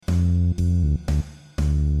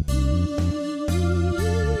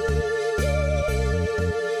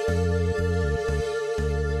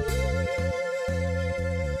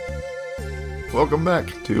Welcome back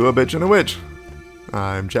to A Bitch and a Witch.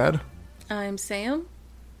 I'm Chad. I'm Sam.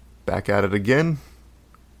 Back at it again.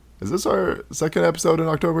 Is this our second episode in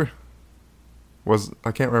October?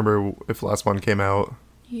 I can't remember if the last one came out.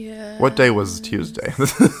 Yeah. What day was Tuesday?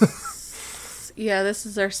 Yeah, this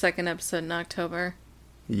is our second episode in October.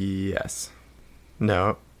 Yes.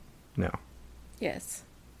 No. Yes.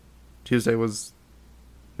 Tuesday was...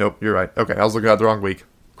 Nope, you're right. Okay, I was looking at the wrong week.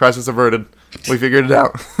 Crisis averted. We figured it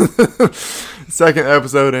out. Second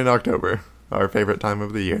episode in October. Our favorite time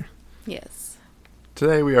of the year. Yes.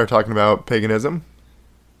 Today we are talking about paganism.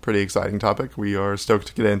 Pretty exciting topic. We are stoked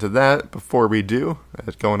to get into that. Before we do,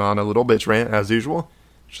 it's going on a little bitch rant as usual.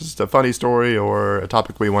 It's just a funny story or a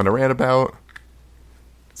topic we want to rant about.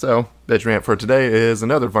 So, bitch rant for today is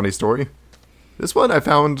another funny story. This one I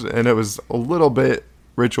found, and it was a little bit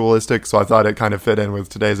ritualistic, so I thought it kind of fit in with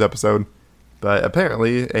today's episode. But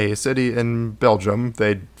apparently, a city in Belgium,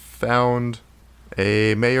 they found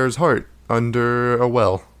a mayor's heart under a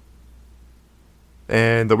well.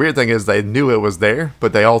 And the weird thing is they knew it was there,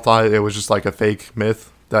 but they all thought it was just like a fake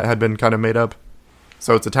myth that had been kind of made up.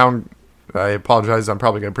 So it's a town, I apologize, I'm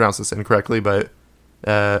probably going to pronounce this incorrectly, but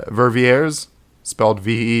Verviers, spelled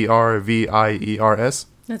Verviers.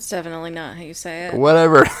 That's definitely not how you say it.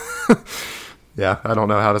 Whatever. Yeah, I don't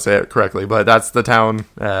know how to say it correctly, but that's the town.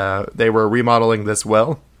 They were remodeling this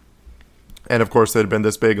well. And of course, there had been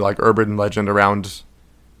this big like urban legend around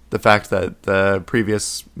the fact that the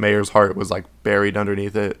previous mayor's heart was like buried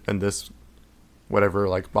underneath it in this whatever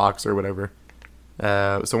like box or whatever.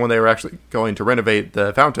 So when they were actually going to renovate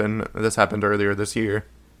the fountain, this happened earlier this year,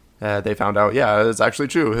 they found out, yeah, it's actually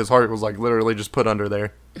true. His heart was like literally just put under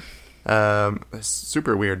there. It's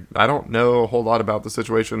super weird. I don't know a whole lot about the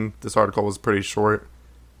situation. This article was pretty short,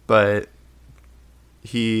 but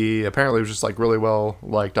he apparently was just like really well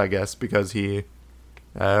liked, I guess, because he,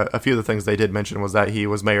 a few of the things they did mention was that he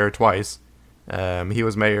was mayor twice. He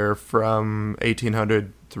was mayor from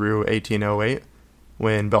 1800 through 1808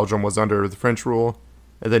 when Belgium was under the French rule.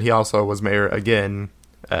 And then he also was mayor again,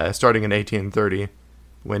 starting in 1830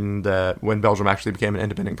 when Belgium actually became an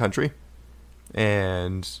independent country.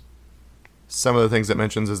 And some of the things it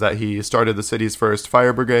mentions is that he started the city's first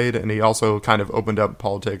fire brigade, and he also kind of opened up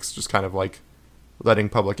politics, just kind of like letting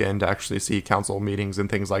public in to actually see council meetings and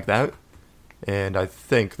things like that. And I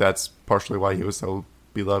think that's partially why he was so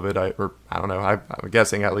beloved. I don't know. I'm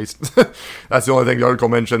guessing at least. That's the only thing the article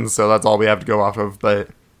mentions, so that's all we have to go off of. But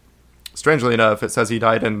strangely enough, it says he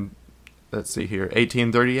died in, let's see here,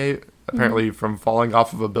 1838, apparently from falling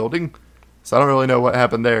off of a building. So I don't really know what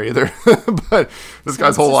happened there either. But this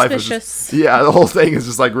guy's whole life is just... Yeah, the whole thing is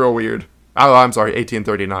just like real weird. Oh, I'm sorry,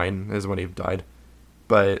 1839 is when he died.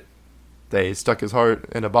 But they stuck his heart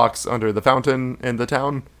in a box under the fountain in the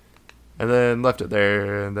town and then left it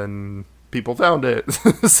there, and then people found it.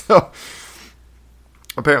 So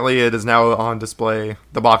apparently it is now on display.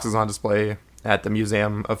 The box is on display at the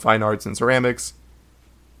Museum of Fine Arts and Ceramics.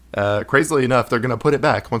 Crazily enough, they're going to put it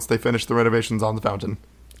back once they finish the renovations on the fountain.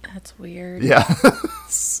 That's weird. Yeah.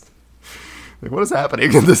 Like, what is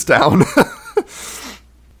happening in this town?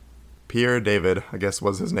 Pierre David, I guess,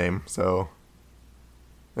 was his name. So,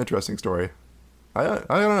 interesting story. I don't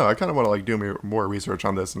know. I kind of want to like do more research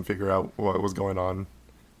on this and figure out what was going on,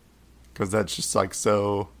 because that's just like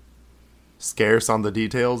so scarce on the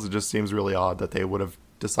details. It just seems really odd that they would have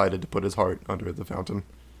decided to put his heart under the fountain.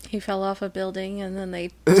 He fell off a building, and then they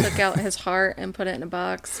took out his heart and put it in a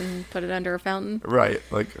box and put it under a fountain. Right.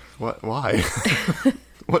 Like, what? Why?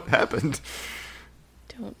 What happened?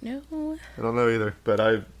 Don't know. I don't know either, but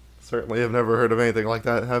I certainly have never heard of anything like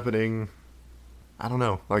that happening. I don't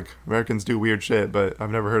know. Like, Americans do weird shit, but I've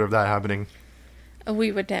never heard of that happening.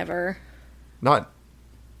 We would never. Not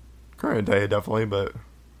current day, definitely, but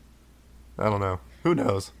I don't know. Who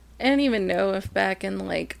knows? I don't even know if back in,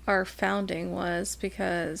 like, our founding was,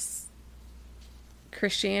 because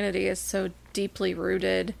Christianity is so deeply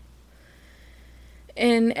rooted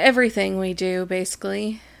in everything we do,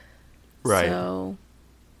 basically. Right. So...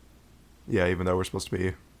 Yeah, even though we're supposed to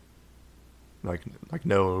be, like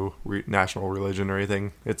no national religion or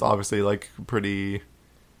anything, it's obviously, like, pretty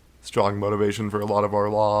strong motivation for a lot of our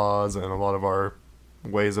laws and a lot of our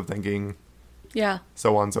ways of thinking. Yeah.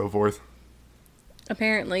 So on and so forth.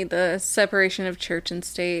 Apparently, the separation of church and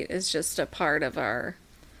state is just a part of our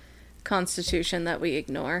Constitution that we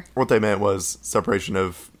ignore. What they meant was separation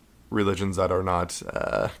of religions that are not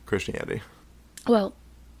Christianity. Well,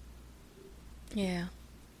 yeah.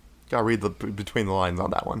 Gotta read between the lines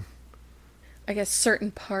on that one. I guess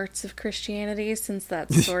certain parts of Christianity, since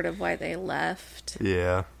that's sort of why they left.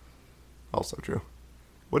 Yeah. Also true.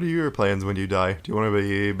 What are your plans when you die? Do you want to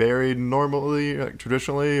be buried normally, like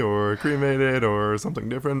traditionally, or cremated, or something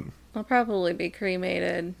different? I'll probably be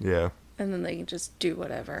cremated, Yeah, and then they can just do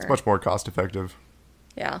whatever. it's much more cost effective.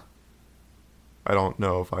 Yeah. I don't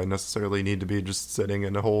know if I necessarily need to be just sitting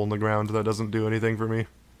in a hole in the ground that doesn't do anything for me.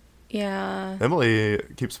 Yeah.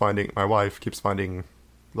 My wife keeps finding,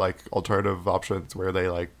 like, alternative options where they,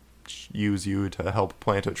 like, use you to help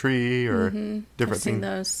plant a tree or I've different seen things.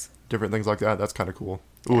 those. Different things like that. That's kind of cool.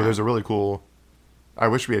 Ooh, Yeah. there's a really cool. I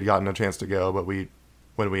wish we had gotten a chance to go, but when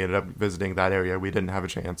we ended up visiting that area, we didn't have a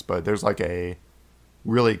chance. But there's like a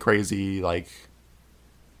really crazy like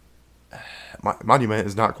monument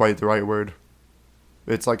is not quite the right word.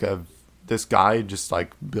 It's like this guy just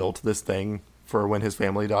like built this thing for when his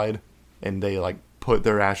family died, and they like put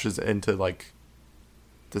their ashes into like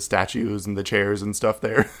the statues and the chairs and stuff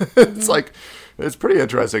there. It's like, it's pretty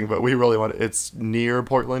interesting, but we really it's near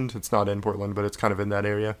Portland. It's not in Portland, but it's kind of in that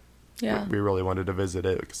area. Yeah. We really wanted to visit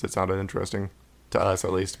it because it sounded interesting to us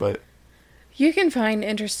at least, but You can find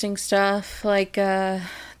interesting stuff, like the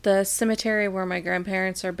cemetery where my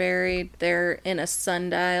grandparents are buried. They're in a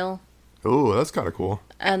sundial. ooh, that's kind of cool.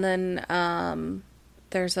 And then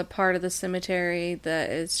there's a part of the cemetery that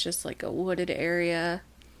is just like a wooded area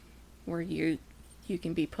where you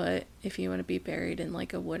can be put if you want to be buried in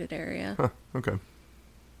like a wooded area. Huh, okay.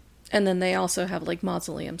 And then they also have like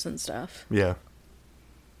mausoleums and stuff. Yeah.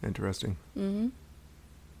 Interesting. Mm-hmm.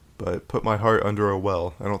 But put my heart under a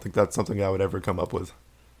well. I don't think that's something I would ever come up with.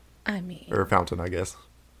 I mean, Or a fountain, I guess.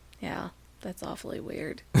 yeah, that's awfully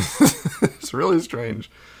weird. It's really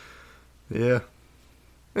strange. Yeah.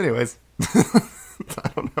 Anyways.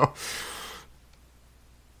 I don't know.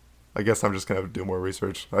 I guess I'm just gonna have to do more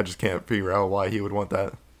research. I just can't figure out why he would want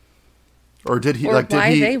that. Or did he Or did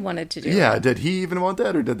why he they wanted to do Yeah, it. did he even want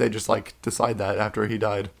that, or did they just like decide that after he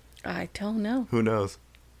died? I don't know. Who knows?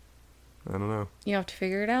 I don't know. You have to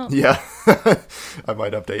figure it out. Yeah. I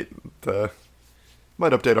might update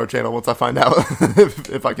our channel once I find out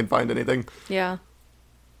if I can find anything. Yeah.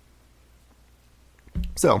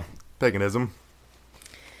 So, paganism.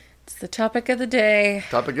 It's the topic of the day.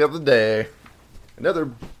 Topic of the day.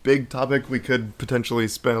 Another big topic we could potentially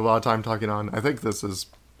spend a lot of time talking on. I think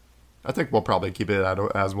we'll probably keep it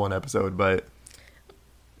as one episode, but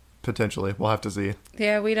potentially. We'll have to see.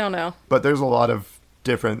 Yeah, we don't know. But there's a lot of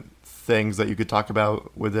different things that you could talk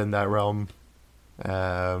about within that realm.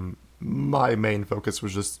 My main focus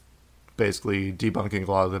was just basically debunking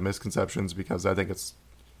a lot of the misconceptions because I think it's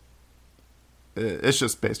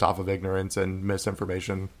just based off of ignorance and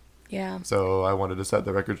misinformation. Yeah. So I wanted to set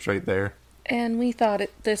the record straight there. And we thought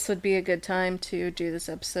this would be a good time to do this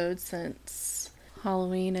episode since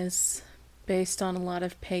Halloween is based on a lot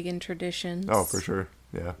of pagan traditions. Oh, for sure.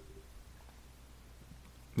 Yeah.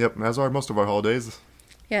 Yep, as are most of our holidays.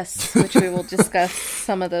 Yes, which we will discuss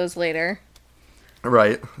some of those later.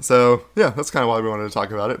 Right. So, yeah, that's kind of why we wanted to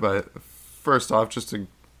talk about it. But first off, just to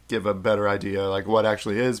give a better idea, like what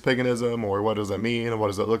actually is paganism, or what does it mean, and what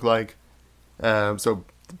does it look like? So,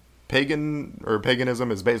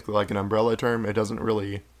 paganism is basically like an umbrella term. It doesn't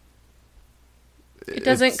really... It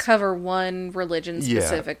doesn't cover one religion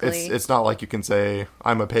specifically. Yeah, it's not like you can say,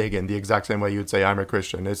 I'm a pagan, the exact same way you would say I'm a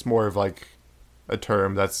Christian. It's more of like a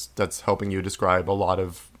term that's helping you describe a lot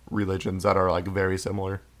of religions that are like very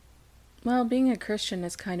similar. Well, being a Christian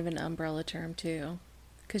is kind of an umbrella term too,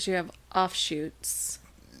 because you have offshoots.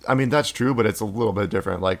 I mean, that's true, but it's a little bit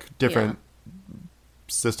different. Like, different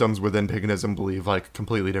systems within paganism believe like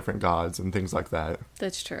completely different gods and things like that.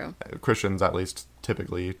 That's true. Christians, at least,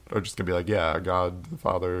 typically are just gonna be like, yeah, God, the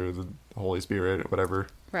Father, the Holy Spirit, whatever.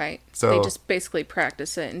 Right. So they just basically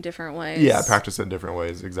practice it in different ways. Yeah, practice it in different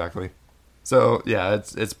ways, exactly. So, yeah,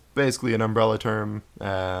 it's basically an umbrella term.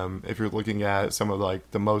 If you're looking at some of like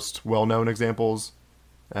the most well-known examples,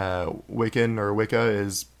 Wiccan or Wicca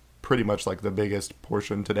is pretty much like the biggest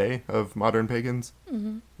portion today of modern pagans.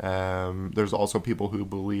 Mm-hmm. There's also people who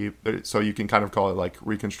believe, so you can kind of call it like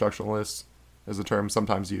Reconstructionists as a term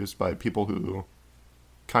sometimes used by people who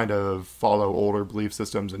kind of follow older belief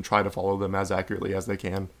systems and try to follow them as accurately as they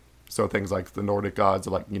can. So things like the Nordic gods,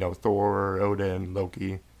 like, Thor, Odin,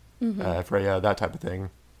 Loki, Freya, that type of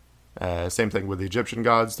thing. Same thing with the Egyptian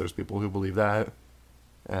gods. There's people who believe that.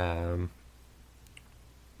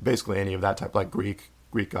 Basically any of that type, like Greek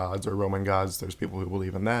gods or Roman gods, there's people who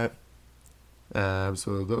believe in that.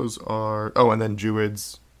 So those are... Oh, and then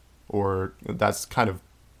Druids, or that's kind of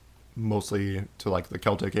mostly to like the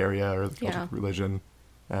Celtic area or the Celtic religion.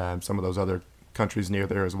 Some of those other countries near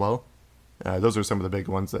there as well. Those are some of the big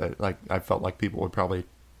ones that like I felt like people would probably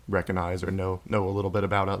recognize or know a little bit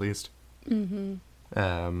about at least.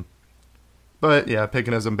 Mm-hmm. But yeah,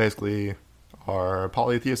 paganism basically are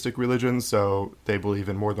polytheistic religions, so they believe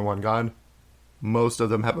in more than one god. Most of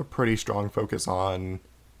them have a pretty strong focus on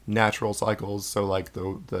natural cycles, so like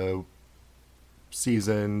the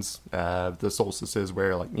seasons, the solstices,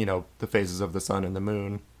 where like the phases of the sun and the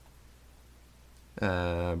moon.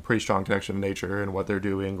 Pretty strong connection to nature and what they're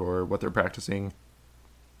doing or what they're practicing.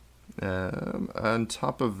 On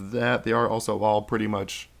top of that, they are also all pretty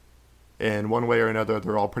much, in one way or another,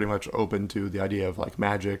 they're all pretty much open to the idea of like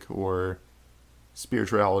magic or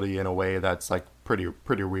spirituality in a way that's like pretty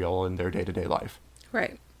real in their day-to-day life.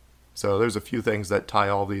 Right. So there's a few things that tie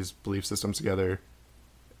all these belief systems together.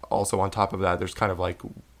 Also on top of that, there's kind of like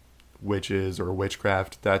witches or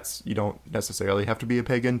witchcraft. That's, you don't necessarily have to be a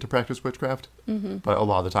pagan to practice witchcraft, but a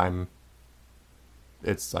lot of the time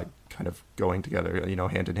it's like kind of going together,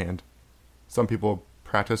 hand in hand. Some people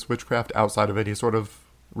practice witchcraft outside of any sort of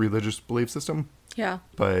religious belief system. Yeah.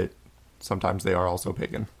 But sometimes they are also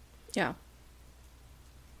pagan. Yeah.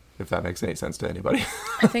 If that makes any sense to anybody.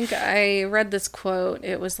 I think I read this quote.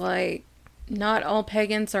 It was like, not all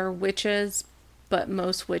pagans are witches, but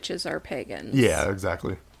most witches are pagans. Yeah,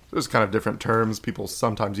 exactly. There's kind of different terms. People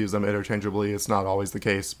sometimes use them interchangeably. It's not always the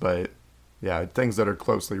case, but yeah, things that are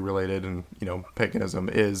closely related. And, paganism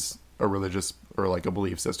is a religious or like a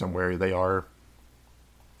belief system where they are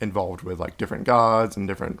involved with like different gods and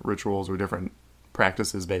different rituals or different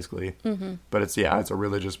practices, basically. But it's a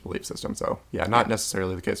religious belief system. So yeah, not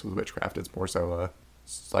necessarily the case with witchcraft. It's more so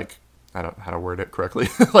it's like, I don't know how to word it correctly.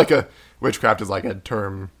 Like a witchcraft is like a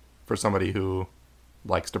term for somebody who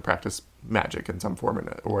likes to practice magic in some form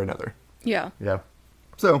or another. Yeah. Yeah.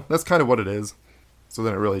 So that's kind of what it is. So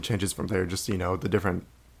then it really changes from there. Just, the different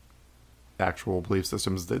actual belief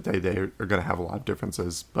systems that they are going to have a lot of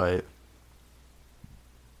differences, but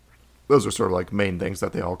those are sort of like main things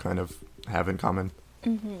that they all kind of have in common.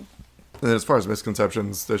 And then as far as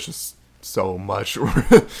misconceptions, there's just so much.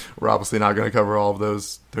 We're obviously not going to cover all of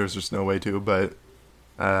those. There's just no way to, but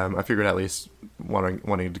I figured at least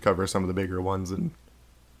wanting to cover some of the bigger ones and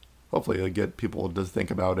hopefully get people to think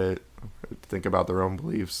about it, think about their own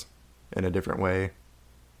beliefs in a different way,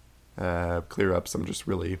 clear up some just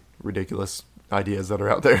really ridiculous ideas that are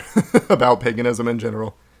out there about paganism in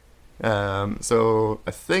general. So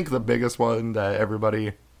I think the biggest one that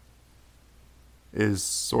everybody is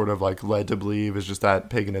sort of like led to believe is just that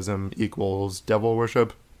paganism equals devil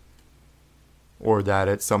worship, or that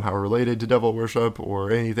it's somehow related to devil worship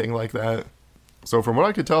or anything like that. So from what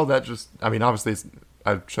I could tell, that just, obviously,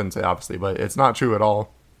 I shouldn't say obviously, but it's not true at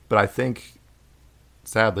all. But I think,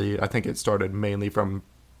 sadly, it started mainly from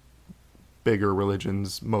bigger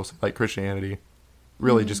religions, mostly like Christianity,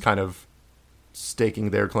 really just kind of staking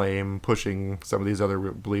their claim, pushing some of these other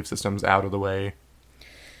belief systems out of the way.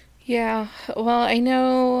 Yeah, well, I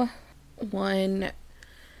know one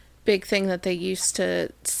big thing that they used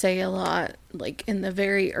to say a lot, like in the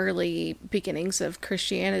very early beginnings of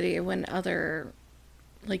Christianity, when other,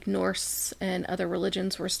 like Norse and other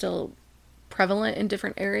religions were still prevalent in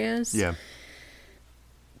different areas. Yeah.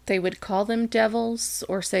 They would call them devils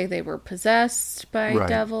or say they were possessed by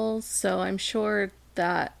devils. So I'm sure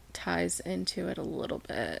that ties into it a little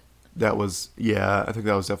bit. That was, I think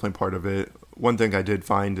that was definitely part of it. One thing I did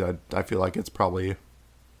find that I feel like it's probably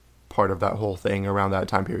part of that whole thing around that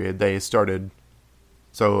time period. They started,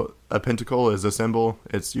 so a pentacle is a symbol.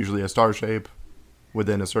 It's usually a star shape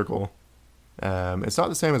within a circle. It's not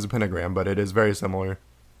the same as a pentagram, but it is very similar.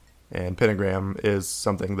 And pentagram is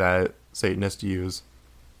something that Satanists use.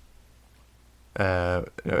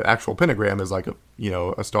 Actual pentagram is like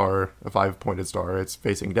a star, a 5-pointed star. It's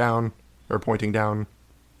facing down or pointing down.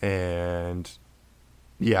 And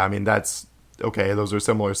that's okay. Those are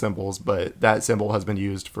similar symbols, but that symbol has been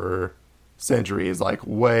used for centuries, like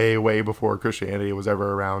way, way before Christianity was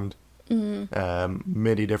ever around.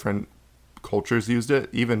 Many different cultures used it.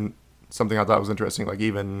 Even something I thought was interesting, like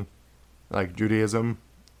even like Judaism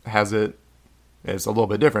has it. It's a little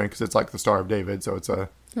bit different because it's like the Star of David, so it's a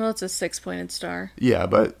 6-pointed star. Yeah,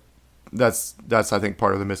 but that's I think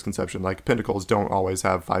part of the misconception. Like pentacles don't always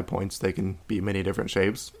have 5 points; they can be many different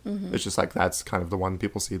shapes. It's just like that's kind of the one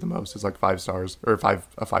people see the most. It's like 5 stars or a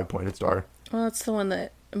 5-pointed star. Well, it's the one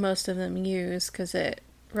that most of them use because it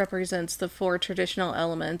represents the 4 traditional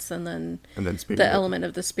elements and then spirit. The element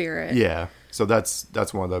of the spirit. Yeah, so that's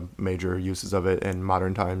one of the major uses of it in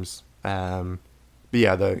modern times. But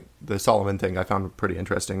yeah, the Solomon thing I found pretty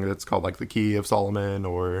interesting. It's called like the Key of Solomon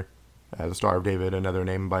or the Star of David, another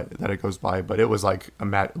name that it goes by. But it was like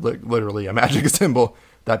literally a magic symbol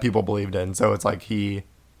that people believed in. So it's like King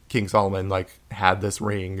Solomon, like had this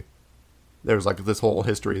ring there's like this whole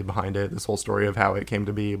history behind it, this whole story of how it came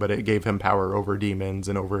to be, but it gave him power over demons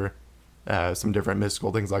and over some different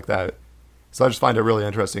mystical things like that. So I just find it really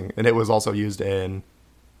interesting. And it was also used in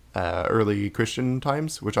early Christian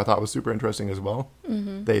times, which I thought was super interesting as well.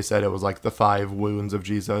 Mm-hmm. They said it was like the 5 wounds of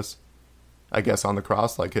Jesus, I guess, on the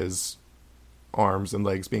cross, like his arms and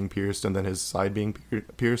legs being pierced and then his side being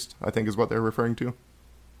pierced, I think is what they're referring to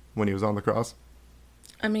when he was on the cross.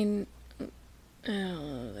 I mean,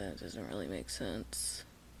 oh, that doesn't really make sense.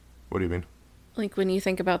 What do you mean? Like when you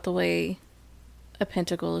think about the way a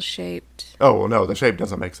pentacle is shaped. Oh, well, no, the shape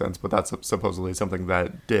doesn't make sense, but that's supposedly something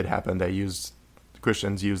that did happen.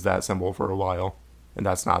 Christians used that symbol for a while, and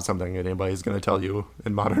that's not something anybody's going to tell you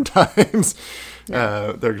in modern times.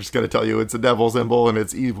 No. They're just going to tell you it's a devil symbol and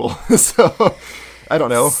it's evil. So, I don't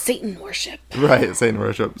know. Satan worship. Right, Satan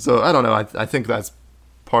worship. So, I don't know. I think that's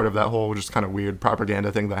part of that whole just kind of weird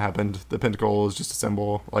propaganda thing that happened. The pentacle is just a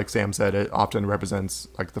symbol. Like Sam said, it often represents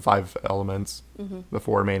like the 5 elements, the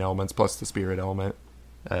 4 main elements plus the spirit element.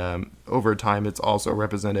 Over time, it's also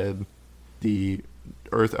represented the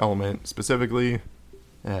earth element specifically,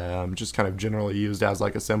 just kind of generally used as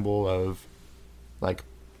like a symbol of like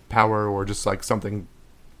power, or just like something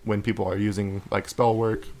when people are using like spell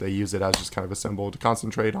work, they use it as just kind of a symbol to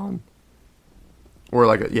concentrate on, or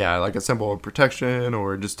like a symbol of protection,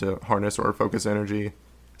 or just to harness or focus energy.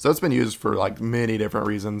 So it's been used for like many different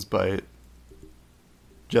reasons, but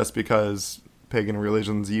just because pagan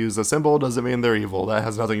religions use a symbol doesn't mean they're evil. That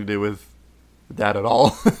has nothing to do with that at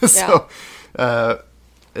all. So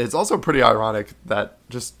it's also pretty ironic that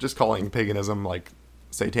just calling paganism like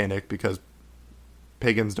satanic, because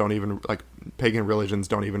pagan religions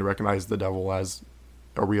don't even recognize the devil as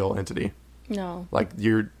a real entity. No. Like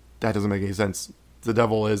that doesn't make any sense. The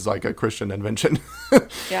devil is like a Christian invention.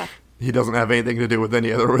 Yeah. He doesn't have anything to do with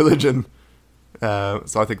any other religion.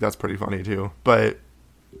 So I think that's pretty funny too. But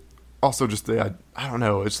also just I don't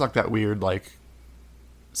know, it's like that weird like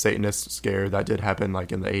Satanist scare that did happen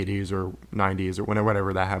like in the 80s or 90s or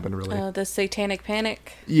whenever that happened, really. The Satanic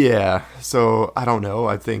Panic. Yeah. So I don't know.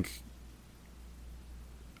 I think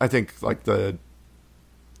like the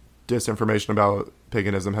disinformation about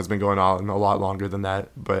paganism has been going on a lot longer than that,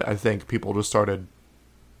 but I think people just started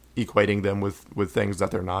equating them with things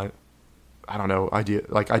that they're not. I don't know,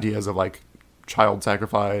 ideas of like child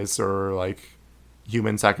sacrifice or like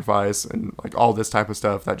human sacrifice and like all this type of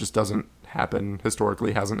stuff that just doesn't happen,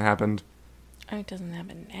 historically hasn't happened. It doesn't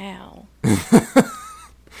happen now.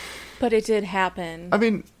 But it did happen. I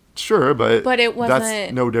mean, sure, but it wasn't.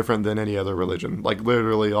 That's no different than any other religion. Like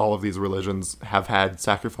literally all of these religions have had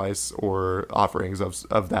sacrifice or offerings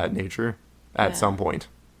of that nature at some point.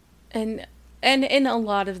 And in a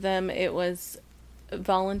lot of them it was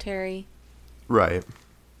voluntary. Right.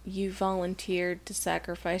 You volunteered to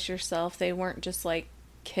sacrifice yourself. They weren't just like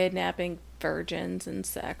kidnapping virgins and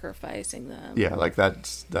sacrificing them. Yeah, like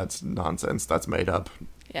that's nonsense. That's made up.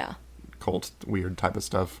 Yeah. Cult weird type of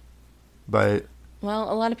stuff. But well,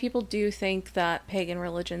 a lot of people do think that pagan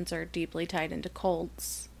religions are deeply tied into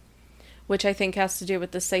cults, which I think has to do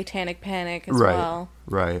with the Satanic Panic as well.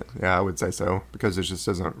 Right. Yeah, I would say so, because it just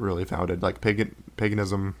isn't really founded. Like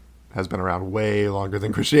paganism has been around way longer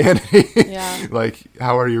than Christianity. Yeah. Like,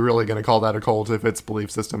 how are you really going to call that a cult if it's belief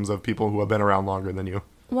systems of people who have been around longer than you?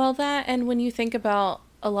 Well, that, and when you think about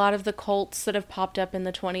a lot of the cults that have popped up in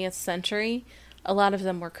the 20th century, a lot of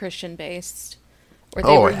them were Christian-based. Or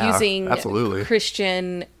they were using absolutely.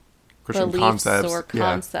 Christian beliefs or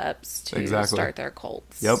concepts to start their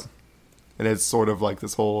cults. Yep. And it's sort of like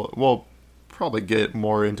this whole, we'll probably get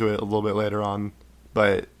more into it a little bit later on,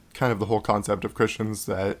 but kind of the whole concept of Christians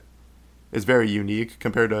that is very unique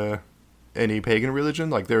compared to any pagan religion.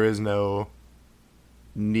 Like, there is no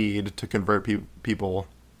need to convert people.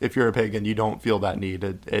 If you're a pagan, you don't feel that need.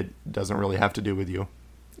 It doesn't really have to do with you.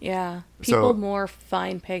 Yeah. People more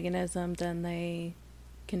find paganism than they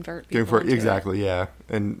convert people into exactly, yeah.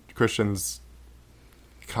 And Christians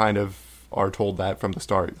kind of are told that from the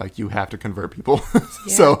start. Like, you have to convert people.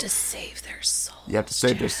 You have to save their souls. You have to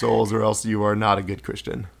save their souls, or else you are not a good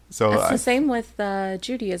Christian. So it's the same with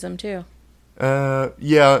Judaism, too.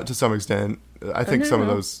 Yeah, to some extent. I think some of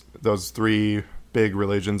those 3 big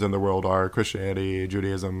religions in the world are Christianity,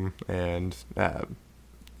 Judaism, and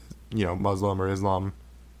Muslim or Islam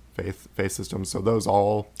faith systems. So those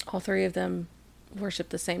all 3 of them worship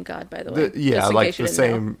the same God, by the way.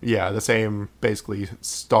 The same basically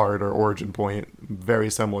start or origin point.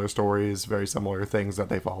 Very similar stories, very similar things that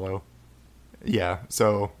they follow. Yeah,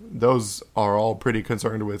 so those are all pretty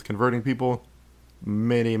concerned with converting people.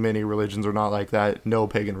 Many religions are not like that. No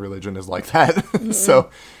pagan religion is like that. Mm-hmm.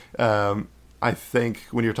 So I think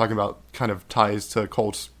when you're talking about kind of ties to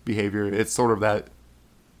cult behavior, it's sort of that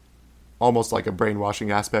almost like a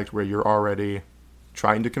brainwashing aspect where you're already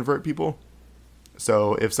trying to convert people.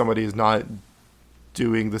 So if somebody is not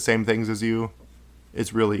doing the same things as you,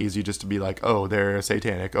 it's really easy just to be like, oh, they're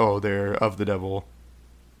satanic, oh, they're of the devil,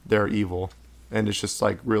 they're evil. And it's just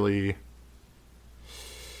like really,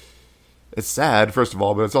 it's sad, first of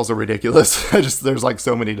all, but it's also ridiculous. There's like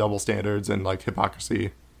so many double standards and like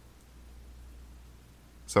hypocrisy.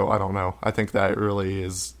 So I don't know. I think that really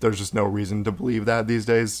is, there's just no reason to believe that these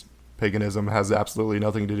days. Paganism has absolutely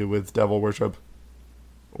nothing to do with devil worship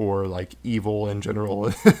or like evil in general.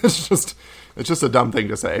 It's just a dumb thing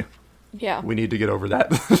to say. Yeah. We need to get over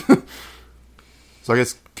that. So I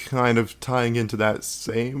guess kind of tying into that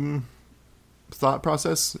same thought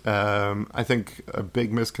process, I think a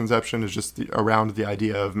big misconception is just around the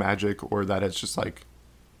idea of magic, or that it's just like,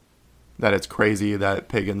 that it's crazy that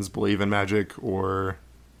pagans believe in magic, or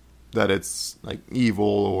that it's like evil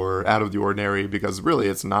or out of the ordinary, because really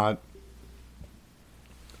it's not.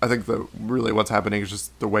 I think really what's happening is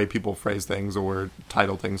just the way people phrase things or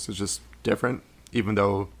title things is just different, even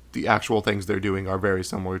though the actual things they're doing are very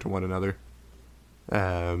similar to one another.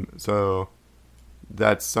 So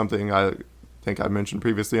that's something I think I mentioned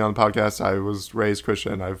previously on the podcast. I was raised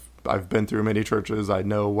Christian. I've been through many churches. I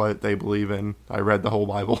know what they believe in. I read the whole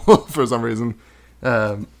Bible for some reason.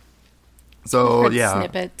 So yeah,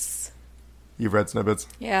 snippets. You've read snippets.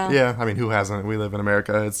 Yeah. Yeah. I mean, who hasn't? We live in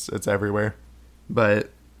America. It's everywhere. But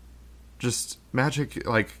just magic,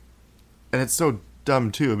 like, and it's so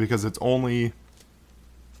dumb too, because it's only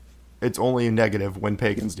negative when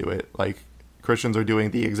pagans do it. Like, Christians are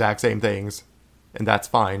doing the exact same things, and that's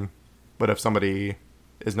fine. But if somebody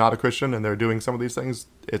is not a Christian and they're doing some of these things,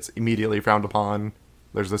 it's immediately frowned upon.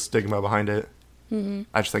 There's a stigma behind it. Mm-hmm.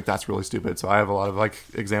 I just think that's really stupid. So I have a lot of like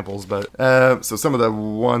examples, but so some of the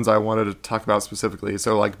ones I wanted to talk about specifically.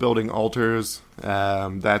 So like building altars,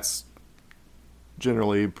 that's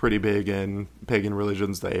generally pretty big in pagan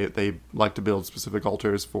religions. They like to build specific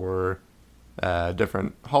altars for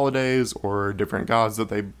different holidays or different gods that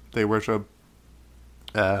they worship.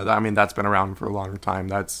 I mean, that's been around for a long time.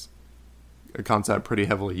 That's a concept pretty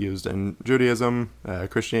heavily used in Judaism,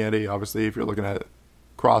 Christianity. Obviously, if you're looking at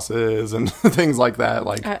crosses and things like that,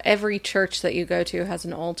 like every church that you go to has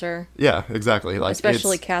an altar. Yeah, exactly. Like,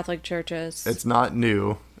 especially Catholic churches. It's not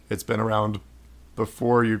new. It's been around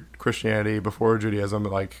before Christianity, before Judaism.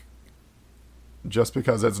 Like, just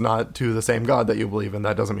because it's not to the same God that you believe in,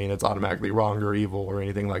 that doesn't mean it's automatically wrong or evil or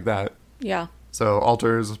anything like that. Yeah. So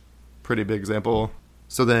altars, pretty big example.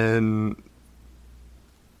 So then,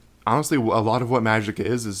 honestly, a lot of what magic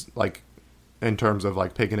is like, in terms of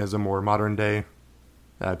like paganism or modern day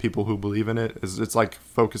people who believe in it, it's like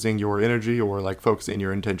focusing your energy or like focusing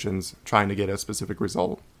your intentions, trying to get a specific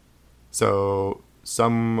result. So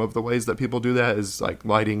some of the ways that people do that is like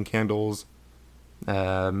lighting candles,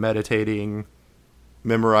 meditating,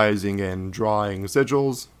 memorizing and drawing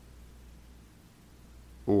sigils,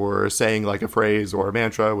 or saying like a phrase or a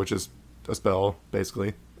mantra, which is a spell,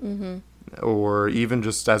 basically. Mm-hmm. Or even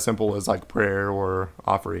just as simple as like prayer or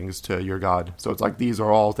offerings to your God. So it's like, these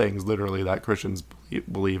are all things literally that Christians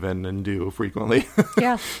believe in and do frequently.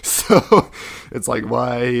 Yeah. So it's like,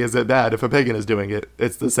 why is it bad if a pagan is doing it?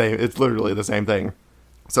 It's the same. It's literally the same thing.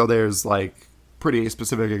 So there's like pretty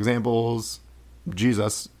specific examples.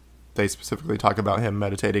 Jesus, they specifically talk about him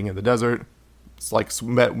meditating in the desert. It's like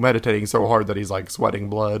meditating so hard that he's like sweating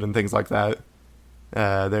blood and things like that.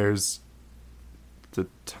 There's the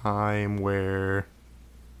time where,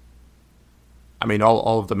 I mean,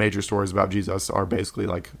 all of the major stories about Jesus are basically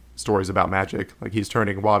like stories about magic. Like, he's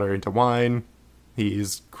turning water into wine,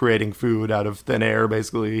 he's creating food out of thin air,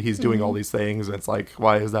 basically. He's doing all these things, and it's like,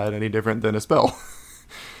 why is that any different than a spell?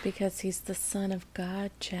 Because he's the son of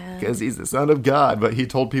God, Chad. Because he's the son of God, but he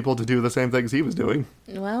told people to do the same things he was doing.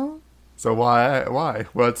 Well, so why?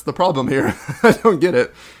 What's the problem here? I don't get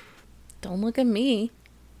it. Don't look at me.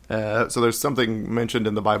 So there's something mentioned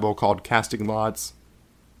in the Bible called casting lots,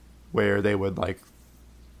 where they would like,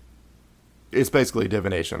 it's basically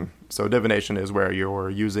divination. So divination is where you're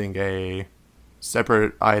using a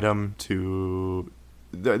separate item to,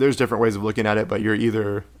 there's different ways of looking at it, but you're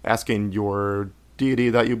either asking your deity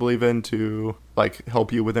that you believe in to like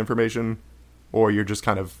help you with information, or you're just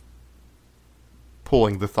kind of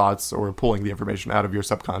pulling the thoughts or pulling the information out of your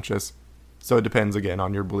subconscious. So it depends again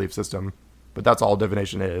on your belief system. But that's all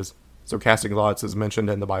divination is. So casting lots is mentioned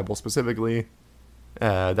in the Bible specifically.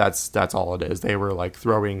 That's all it is. They were like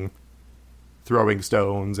throwing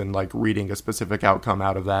stones and like reading a specific outcome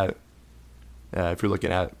out of that. If you're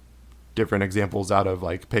looking at different examples out of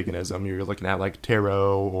like paganism. You're looking at like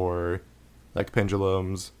tarot or like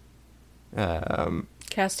pendulums.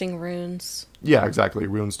 Casting runes. Yeah, exactly.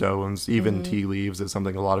 Rune stones, even tea leaves is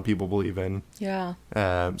something a lot of people believe in. Yeah.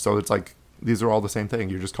 So it's like these are all the same thing.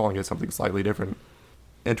 You're just calling it something slightly different.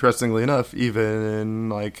 Interestingly enough, even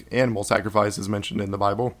like animal sacrifice is mentioned in the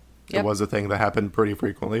Bible. Yep. It was a thing that happened pretty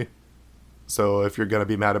frequently. So if you're going to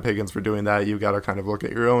be mad at pagans for doing that, you got to kind of look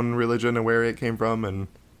at your own religion and where it came from. And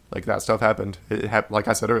like that stuff happened. Like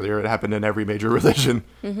I said earlier, it happened in every major religion.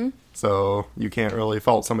 Mm-hmm. So you can't really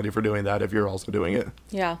fault somebody for doing that if you're also doing it.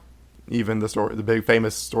 Yeah. Even the big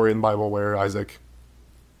famous story in the Bible where Isaac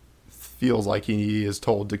feels like he is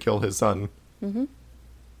told to kill his son. Mm-hmm.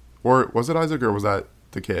 Or was it Isaac or was that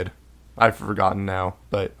the kid? I've forgotten now,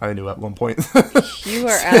 but I knew at one point. You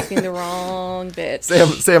are asking the wrong bitch.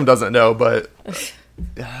 Sam doesn't know, but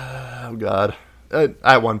oh god,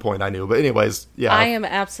 at one point I knew. But anyways, yeah, I am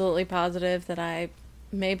absolutely positive that I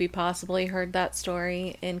maybe possibly heard that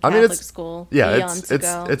story in Catholic school. Yeah, eons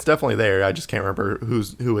ago. it's definitely there. I just can't remember who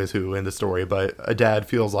is who in the story. But a dad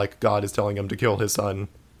feels like God is telling him to kill his son,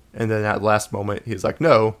 and then at the last moment he's like,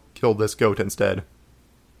 "No, kill this goat instead."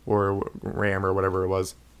 Or ram or whatever it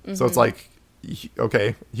was. Mm-hmm. So it's like,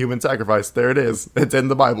 okay, human sacrifice. There it is. It's in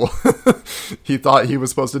the Bible. He thought he was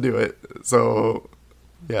supposed to do it. So,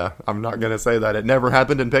 yeah, I'm not going to say that it never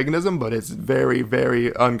happened in paganism, but it's very,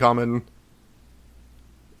 very uncommon.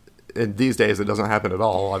 And these days, it doesn't happen at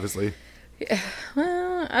all, obviously. Yeah,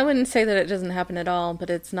 well, I wouldn't say that it doesn't happen at all, but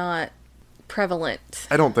it's not prevalent.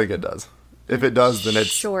 I don't think it does. If it does, then it's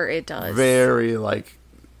sure it does. Very, like,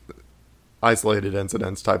 isolated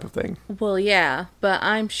incidents type of thing. Well, yeah, but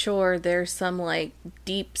I'm sure there's some like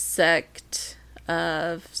deep sect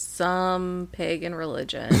of some pagan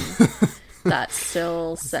religion that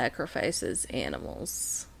still sacrifices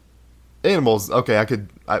animals. Animals, okay,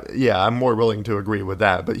 I'm more willing to agree with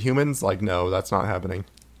that, but humans, like, no, that's not happening.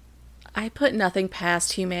 I put nothing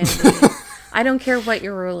past humanity. I don't care what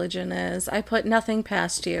your religion is. I put nothing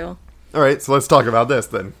past you. All right, so let's talk about this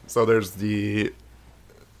then. So there's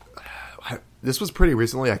this was pretty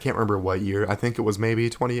recently. I can't remember what year. I think it was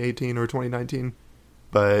maybe 2018 or 2019.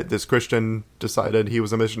 But this Christian decided he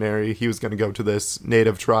was a missionary. He was going to go to this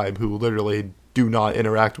native tribe who literally do not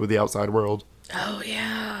interact with the outside world. Oh,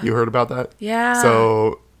 yeah. You heard about that? Yeah.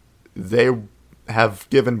 So they have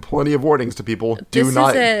given plenty of warnings to people. This is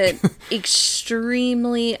an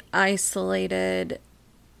extremely isolated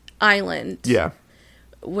island. Yeah.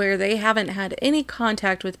 Where they haven't had any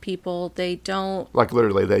contact with people. They don't... Like,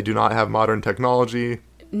 literally, they do not have modern technology.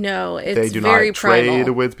 No, it's they do very not trade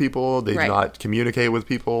primal. with people. They do not communicate with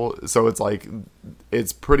people. So it's like,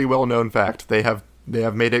 it's pretty well-known fact. They have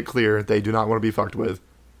made it clear they do not want to be fucked with.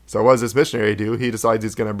 So what does this missionary do? He decides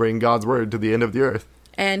he's going to bring God's word to the end of the earth.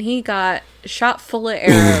 And he got shot full of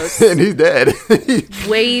arrows. And he's dead.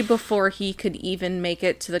 Way before he could even make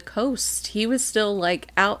it to the coast. He was still, like,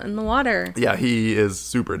 out in the water. Yeah, he is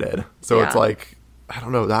super dead. So it's like, I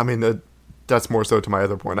don't know. I mean, that's more so to my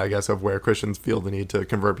other point, I guess, of where Christians feel the need to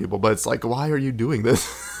convert people. But it's like, why are you doing this?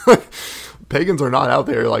 Pagans are not out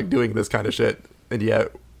there, like, doing this kind of shit. And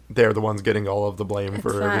yet, they're the ones getting all of the blame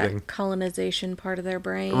for everything. Colonization part of their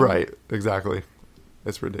brain. Right, exactly.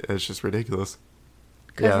 It's just ridiculous.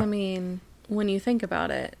 Because, I mean, when you think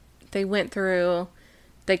about it, they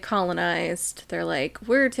colonized. They're like,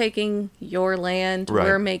 we're taking your land. Right.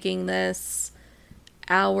 We're making this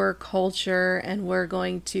our culture, and we're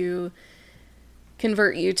going to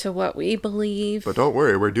convert you to what we believe. But don't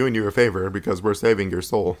worry, we're doing you a favor because we're saving your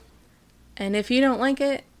soul. And if you don't like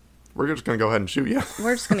it, we're just going to go ahead and shoot you.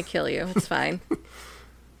 We're just going to kill you. It's fine.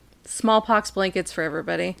 Smallpox blankets for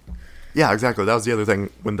everybody. Yeah, exactly. That was the other thing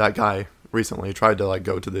when that guy recently tried to, like,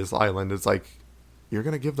 go to this island. It's like, you're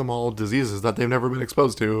going to give them all diseases that they've never been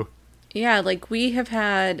exposed to. Yeah, like, we have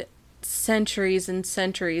had centuries and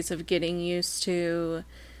centuries of getting used to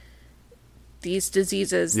these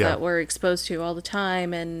diseases that we're exposed to all the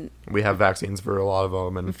time, and we have vaccines for a lot of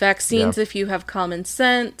them. And vaccines if you have common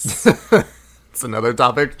sense. It's another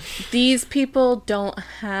topic. These people don't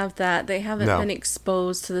have that. They haven't been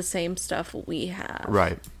exposed to the same stuff we have.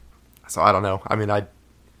 Right. So I don't know. I mean, I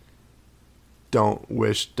don't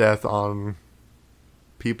wish death on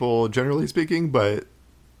people, generally speaking, but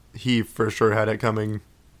he for sure had it coming.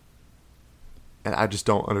 And I just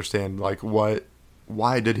don't understand, like, why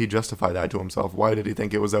did he justify that to himself? Why did he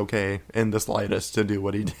think it was okay in the slightest to do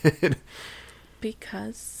what he did?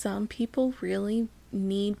 Because some people really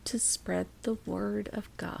need to spread the word of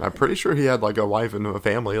God. I'm pretty sure he had, like, a wife and a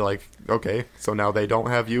family. Like, okay, so now they don't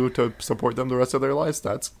have you to support them the rest of their lives?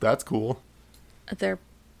 That's cool.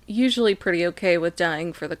 usually pretty okay with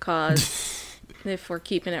dying for the cause, if we're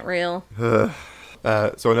keeping it real. So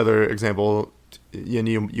another example, and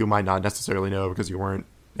you might not necessarily know because you weren't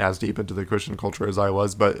as deep into the Christian culture as I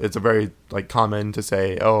was, but it's a very like common to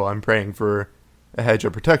say, "Oh, I'm praying for a hedge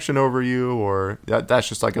of protection over you," or that's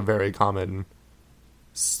just like a very common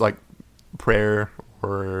like prayer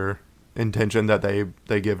or intention that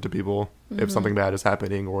they give to people if something bad is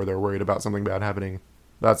happening or they're worried about something bad happening.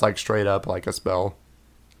 That's like straight up like a spell,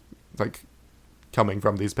 like coming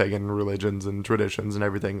from these pagan religions and traditions and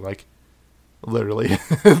everything. Like literally,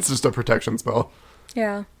 it's just a protection spell.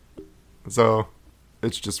 Yeah. So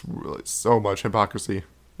it's just really so much hypocrisy.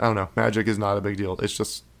 I don't know. Magic is not a big deal. It's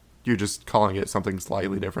just you're just calling it something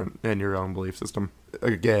slightly different in your own belief system.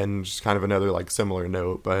 Again, just kind of another like similar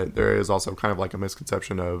note, but there is also kind of like a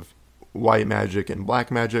misconception of white magic and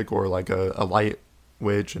black magic, or like a light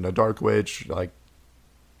witch and a dark witch, like,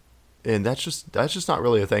 and that's just not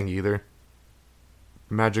really a thing either.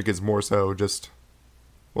 Magic is more so just,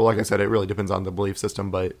 well, like I said, it really depends on the belief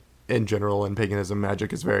system, but in general, in paganism,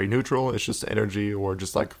 magic is very neutral. It's just energy or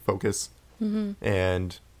just like focus.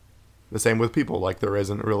 And the same with people. Like there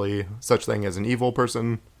isn't really such thing as an evil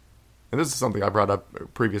person. And this is something I brought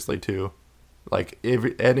up previously too. Like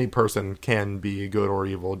any person can be good or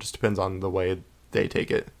evil. It just depends on the way they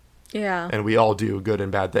take it. Yeah. And we all do good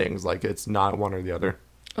and bad things. Like it's not one or the other.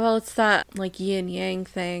 Well, it's that like yin yang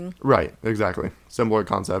thing. Right. Exactly. Similar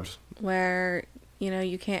concept. Where,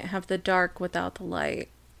 you can't have the dark without the light.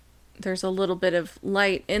 There's a little bit of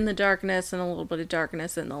light in the darkness and a little bit of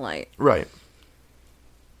darkness in the light. Right.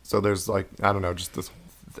 So there's like, I don't know, just this,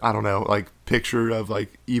 I don't know, like picture of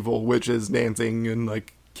like evil witches dancing and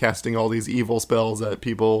like casting all these evil spells at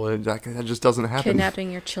people, and that just doesn't happen.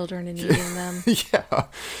 Kidnapping your children and eating them. Yeah.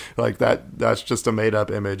 Like that's just a made up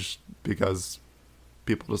image because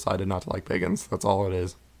people decided not to like pagans. That's all it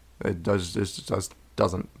is. It just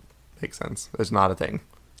doesn't make sense. It's not a thing.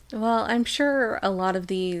 Well, I'm sure a lot of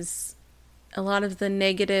the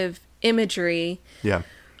negative imagery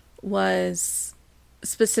was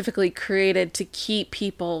specifically created to keep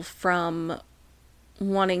people from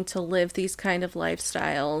wanting to live these kind of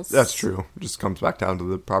lifestyles. That's true. It just comes back down to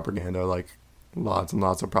the propaganda. Like lots and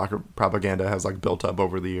lots of propaganda has like built up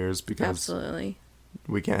over the years because absolutely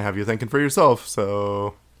we can't have you thinking for yourself.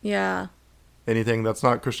 So yeah, anything that's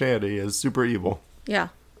not Christianity is super evil. Yeah,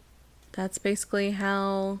 that's basically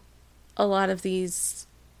how a lot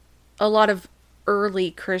of early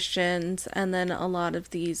Christians and then a lot of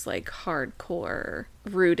these like hardcore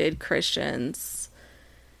rooted Christians,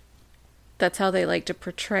 that's how they like to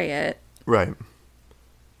portray it. Right.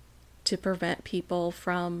 To prevent people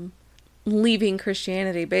from leaving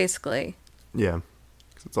Christianity, basically. Yeah.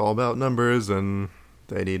 'Cause it's all about numbers and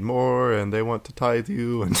they need more and they want to tithe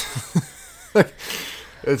you and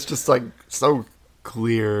it's just like so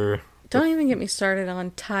clear. Don't even get me started on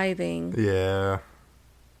tithing. Yeah.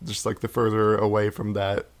 Just like the further away from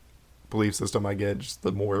that belief system I get, just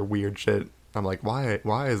the more weird shit. I'm like, why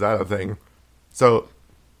is that a thing? So,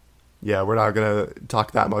 yeah, we're not going to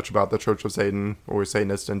talk that much about the Church of Satan or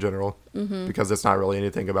Satanists in general because it's not really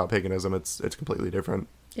anything about paganism. It's completely different.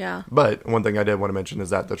 Yeah. But one thing I did want to mention is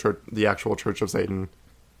that the actual Church of Satan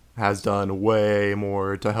has done way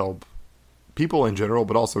more to help people in general,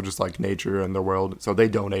 but also just like nature and the world. So they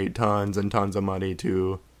donate tons and tons of money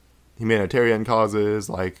to humanitarian causes,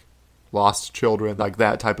 like lost children, like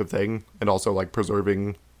that type of thing, and also like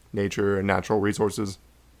preserving nature and natural resources.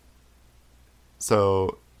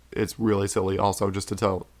 So it's really silly also just to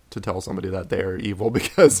tell somebody that they're evil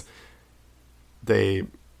because they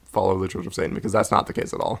follow the Church of Satan, because that's not the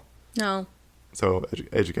case at all. No. So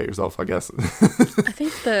educate yourself, I guess. I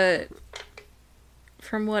think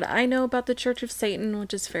from what I know about the Church of Satan,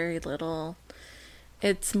 which is very little,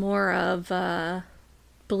 it's more of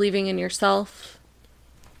believing in yourself.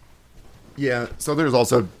 Yeah, so there's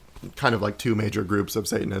also kind of like two major groups of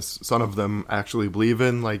Satanists. Some of them actually believe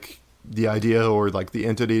in like the idea or like the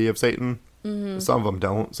entity of Satan. Mm-hmm. Some of them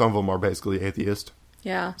don't. Some of them are basically atheist.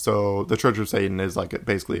 Yeah. So the Church of Satan is like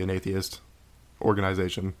basically an atheist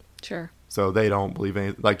organization. Sure. So they don't believe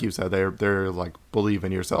in, like you said, they're like believe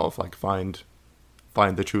in yourself, like find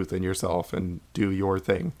the truth in yourself and do your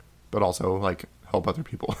thing, but also like help other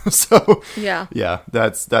people. So yeah,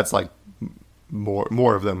 that's like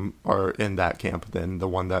more of them are in that camp than the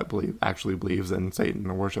one that actually believes in Satan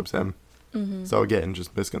and worships him. Mm-hmm. So again,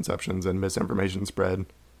 just misconceptions and misinformation spread.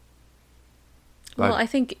 Well, I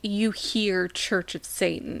think you hear Church of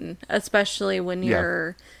Satan, especially when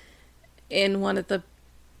you're in one of the,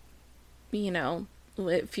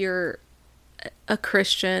 if you're a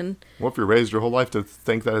Christian. Well, if you're raised your whole life to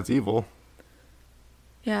think that it's evil.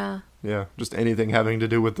 Yeah. Yeah, just anything having to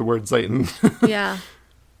do with the word Satan. Yeah.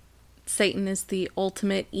 Satan is the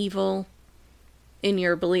ultimate evil in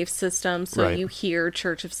your belief system, so Right. you hear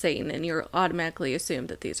Church of Satan and you automatically assume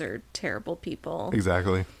that these are terrible people.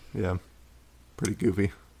 Exactly. Yeah. Pretty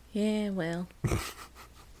goofy. Yeah, well.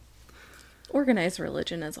 Organized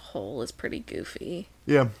religion as a whole is pretty goofy.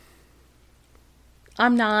 Yeah. I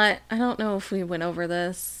don't know if we went over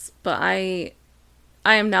this, but I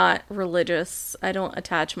am not religious. I don't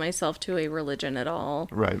attach myself to a religion at all.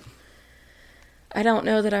 Right. I don't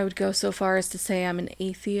know that I would go so far as to say I'm an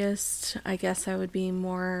atheist. I guess I would be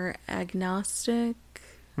more agnostic.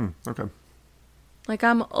 Okay. Like,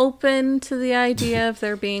 I'm open to the idea of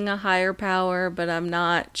there being a higher power, but I'm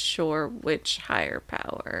not sure which higher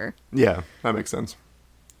power. Yeah, that makes sense.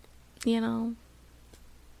 You know?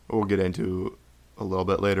 We'll get into a little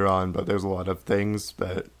bit later on, but there's a lot of things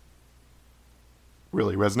that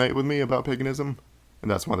really resonate with me about paganism,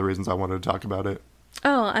 and that's one of the reasons I wanted to talk about it.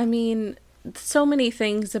 Oh, I mean, so many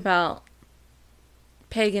things about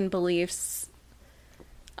pagan beliefs.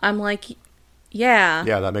 I'm like, yeah.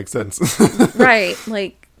 Yeah, that makes sense. Right.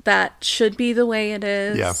 Like, that should be the way it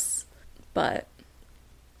is. Yeah. But,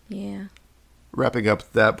 yeah. Wrapping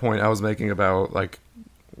up that point I was making about, like,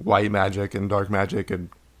 white magic and dark magic, and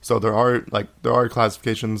so there are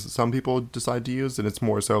classifications some people decide to use, and it's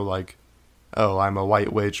more so like, oh, I'm a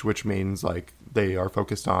white witch, which means, like, they are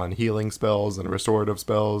focused on healing spells and restorative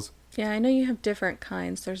spells. Yeah, I know you have different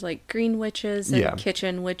kinds. There's, like, green witches and Yeah.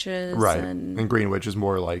 kitchen witches. Right. And And green witch is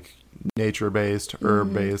more like nature-based,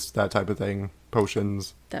 herb-based, that type of thing.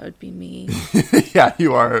 Potions. that would be me. Yeah,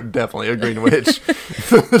 you are definitely a green witch.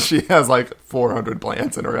 She has like 400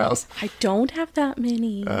 plants in her house. I don't have that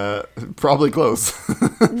many. Probably close.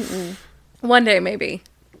 One day, maybe.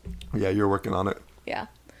 Yeah, you're working on it. Yeah.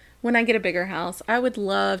 When I get a bigger house, I would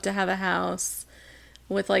love to have a house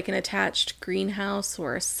with like an attached greenhouse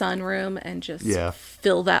or a sunroom and just Yeah.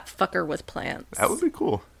 fill that fucker with plants. That would be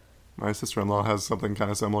cool. My sister-in-law has something kind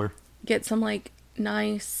of similar. Get some like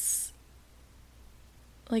nice,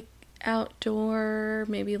 like outdoor,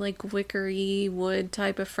 maybe like wickery wood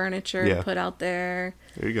type of furniture Yeah. to put out there.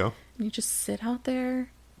 There you go. And you just sit out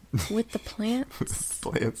there with the plants.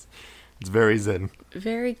 Plants. It's very zen.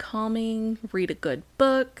 Very calming. Read a good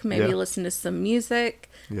book. Maybe Yeah. listen to some music.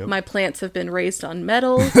 Yep. My plants have been raised on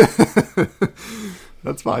metal.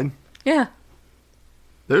 That's fine. Yeah.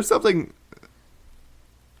 There's something...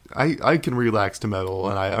 I can relax to metal,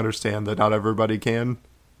 and I understand that not everybody can,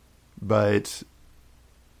 but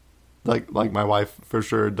like my wife for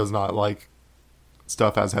sure does not like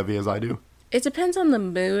stuff as heavy as I do. It depends on the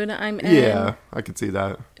mood I'm in. Yeah, I could see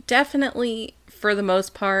that. Definitely, for the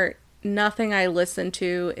most part, nothing I listen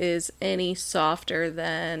to is any softer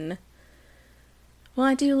than... Well,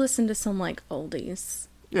 I do listen to some, like, oldies.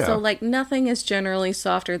 Yeah. So, like, nothing is generally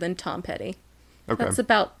softer than Tom Petty. Okay. That's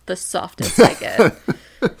about the softest I get.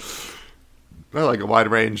 I like a wide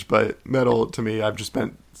range, but metal to me, I've just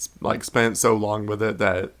spent so long with it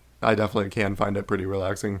that I definitely can find it pretty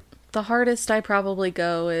relaxing. The hardest I probably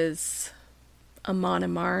go is Amon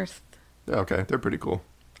Amarth. Okay, they're pretty cool.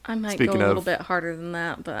 I might Speaking go a little of- bit harder than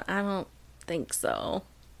that, but I don't think so.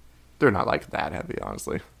 They're not like that heavy,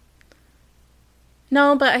 honestly.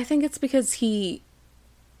 No, but I think it's because he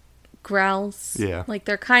growls. Yeah. Like,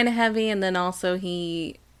 they're kind of heavy, and then also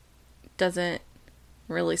he doesn't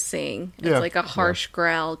really sing. It's Yeah, like a harsh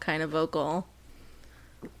growl kind of vocal.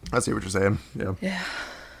 I see what you're saying. Yeah. Yeah.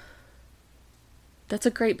 That's a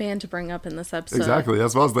great band to bring up in this episode. Exactly,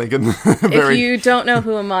 that's what I was thinking. If you don't know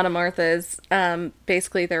who Amon Amarth is,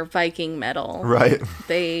 basically they're Viking metal. Right.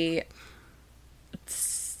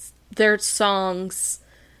 Their songs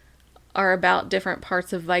are about different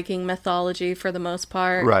parts of Viking mythology for the most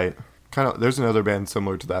part. Right. Kind of. There's another band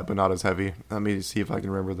similar to that, but not as heavy. Let me see if I can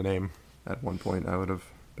remember the name. At one point, I would have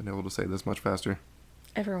been able to say this much faster.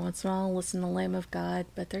 Every once in a while, I'll listen to Lamb of God,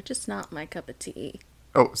 but they're just not my cup of tea.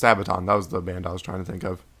 Oh, Sabaton. That was the band I was trying to think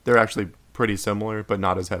of. They're actually pretty similar, but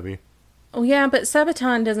not as heavy. Oh yeah, but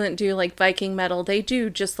Sabaton doesn't do like Viking metal. They do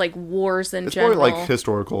just like wars in It's general. more like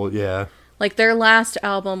historical. Yeah. Like their last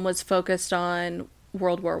album was focused on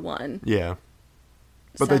World War One. Yeah.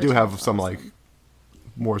 But they do have Sabaton's some awesome. like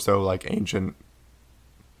more so like ancient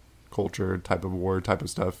culture type of war type of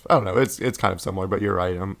stuff. I don't know. It's kind of similar, but you're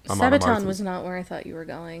right. I'm on Sabaton Martha's. was not where I thought you were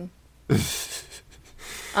going.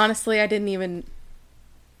 Honestly, I didn't even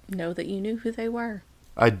know that you knew who they were.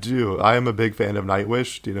 I do. I am a big fan of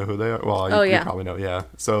Nightwish. Do you know who they are? Well, Oh, you yeah. probably know. Yeah.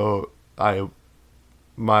 So one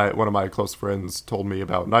of my close friends told me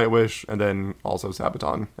about Nightwish and then also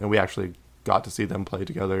Sabaton, and we actually got to see them play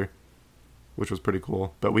together which was pretty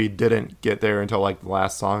cool. But we didn't get there until like the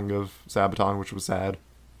last song of Sabaton, which was sad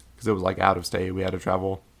because it was like out of state. We had to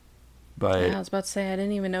travel. But Yeah, I was about to say, I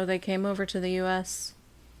didn't even know they came over to the U.S.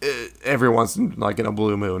 every once in like in a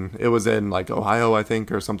blue moon, it was in like Ohio, I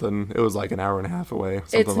think, or something. It was like an hour and a half away.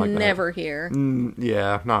 Something It's like never that. here.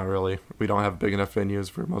 Yeah, not really. We don't have big enough venues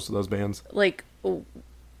for most of those bands. Like,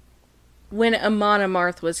 when Amon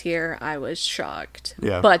Amarth was here, I was shocked.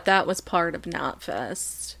 Yeah. But that was part of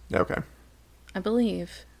Knotfest, Okay. I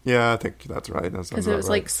believe. Yeah, I think that's right. Because it was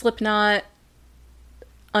like Slipknot,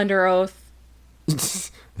 Under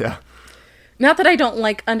Oath. Yeah. Not that I don't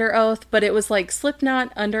like Under Oath, but it was like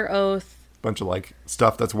Slipknot, Under Oath, Bunch of like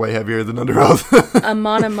stuff that's way heavier than Under Oath.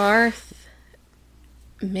 Amon Amarth,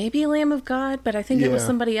 maybe Lamb of God, but I think it was Yeah.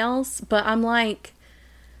 somebody else. But I'm like,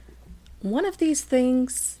 one of these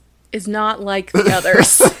things is not like the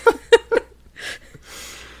others.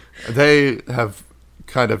 They have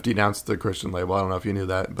kind of denounced the Christian label. I don't know if you knew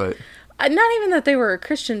that, but Not even that they were a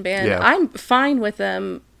Christian band. Yeah. I'm fine with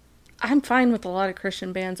them. I'm fine with a lot of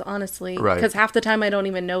Christian bands, honestly. Right. Because half the time I don't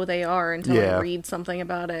even know they are until Yeah. I read something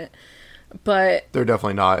about it. But, they're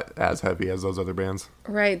definitely not as heavy as those other bands.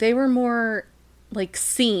 right, they were more like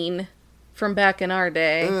scene from back in our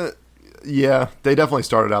day. Yeah, they definitely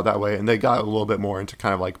started out that way, and they got a little bit more into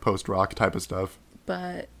kind of like post-rock type of stuff.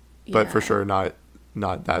 But, But yeah. for sure, not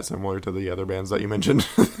that similar to the other bands that you mentioned.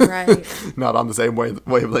 Right. Not on the same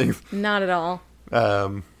wavelength. Not at all.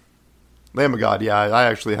 Lamb of God, yeah, I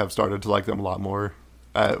actually have started to like them a lot more.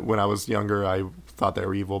 When I was younger, I thought they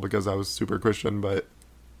were evil because I was super Christian, but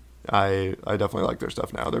I definitely like their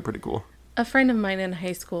stuff now. They're pretty cool. A friend of mine in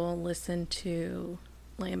high school listened to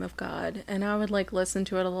Lamb of God, and I would like listen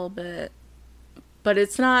to it a little bit, but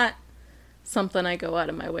it's not something I go out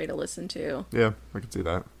of my way to listen to. Yeah, I can see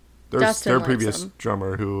that. There's Dustin their likes previous them.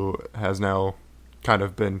 drummer who has now kind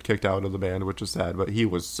of been kicked out of the band, which is sad, but he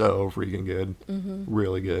was so freaking good. Mm-hmm.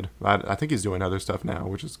 Really good. I think he's doing other stuff now,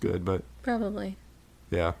 which is good, but Probably.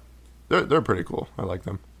 yeah. They're pretty cool. I like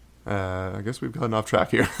them. I guess we've gotten off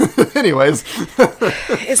track here. Anyways,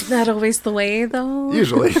 Isn't that always the way, though?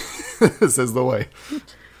 usually this is the way.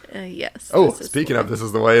 Yes. Oh, this is speaking the of way. This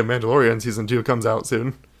Is the Way, Mandalorian Season 2 comes out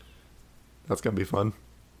soon. That's going to be fun.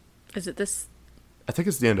 Is it this? I think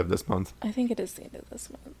it's the end of this month. I think it is the end of this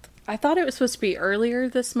month. I thought it was supposed to be earlier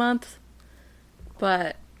this month,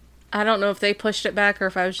 but I don't know if they pushed it back or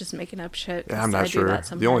if I was just making up shit. Yeah, I'm 'cause I not do sure. that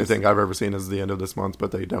The only sometimes. thing I've ever seen is the end of this month,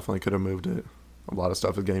 but they definitely could have moved it. A lot of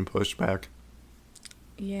stuff is getting pushed back.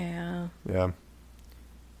 Yeah. Yeah.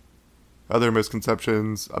 Other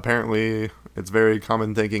misconceptions. Apparently, it's very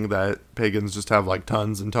common thinking that pagans just have like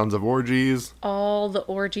tons and tons of orgies. All the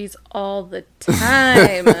orgies all the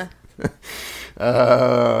time.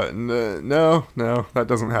 No, that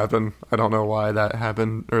doesn't happen. I don't know why that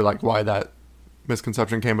happened or like why that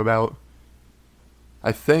misconception came about.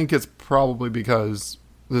 I think it's probably because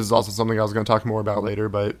this is also something I was going to talk more about later,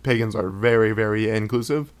 but pagans are very, very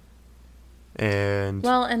inclusive. And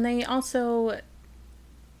Well, and they also,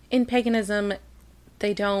 in paganism,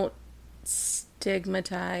 they don't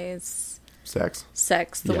stigmatize sex.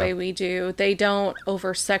 sex the Yeah. way we do. They don't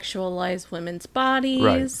over sexualize women's bodies.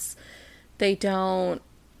 Right. They don't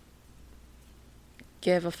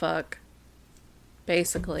give a fuck,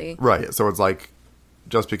 basically. Right. So it's like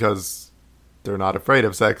just because they're not afraid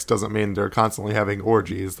of sex doesn't mean they're constantly having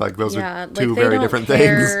orgies. Like those are two they very don't different things.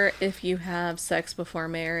 care if you have sex before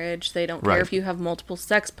marriage. They don't care Right. if you have multiple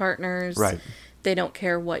sex partners. Right. They don't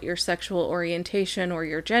care what your sexual orientation or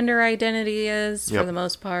your gender identity is for Yep. the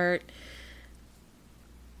most part.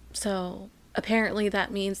 So apparently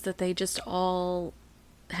that means that they just all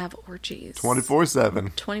have orgies.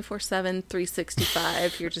 24/7. 24/7,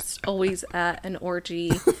 365. You're just always at an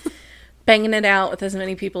orgy, banging it out with as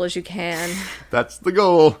many people as you can. That's the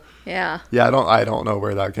goal. Yeah. Yeah, I don't know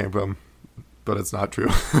where that came from, but it's not true.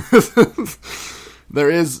 There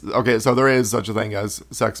is such a thing as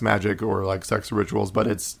sex magic or like sex rituals, but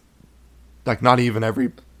it's like not even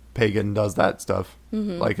every pagan does that stuff.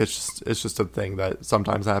 Mm-hmm. Like it's just a thing that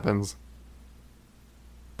sometimes happens.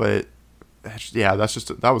 But yeah,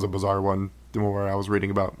 that was a bizarre one where I was reading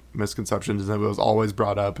about misconceptions and it was always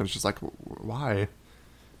brought up, and it's just like, why?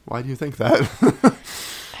 Why do you think that?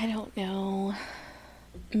 I don't know.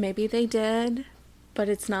 Maybe they did, but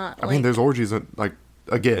it's not I mean, there's orgies, like,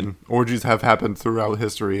 again, orgies have happened throughout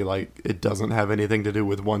history. Like, it doesn't have anything to do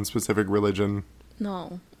with one specific religion,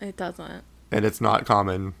 No, it doesn't. and it's not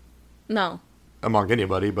common No. among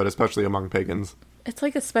anybody, but especially among pagans. It's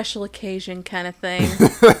like a special occasion kind of thing.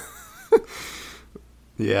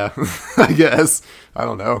 Yeah, I guess. I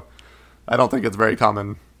don't know. I don't think it's very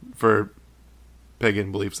common for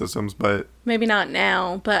pagan belief systems, but Maybe not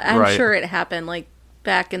now, but I'm Right. sure it happened, like,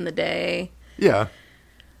 back in the day. yeah.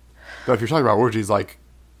 But if you're talking about orgies, like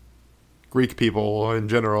Greek people in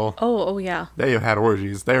general, Oh, yeah. they had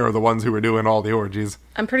orgies. They are the ones who were doing all the orgies.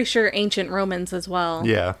 I'm pretty sure ancient Romans as well.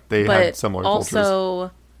 Yeah, they But had similar cultures.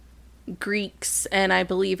 also, Greeks and I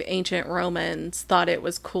believe ancient Romans thought it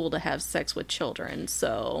was cool to have sex with children,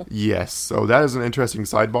 so... Yes, so that is an interesting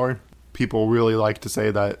sidebar. People really like to say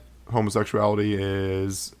that homosexuality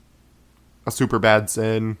is a super bad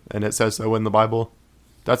sin, and it says so in the Bible.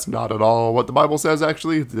 That's not at all what the Bible says,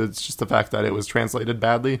 actually. It's just the fact that it was translated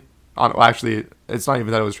badly. Well, actually, it's not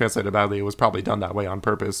even that it was translated badly. It was probably done that way on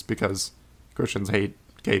purpose because Christians hate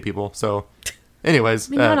gay people. So, anyways.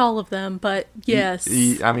 I mean, not all of them, but yes.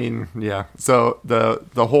 I mean, yeah. So,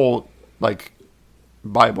 the whole, like,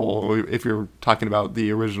 Bible, if you're talking about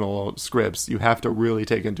the original scripts, you have to really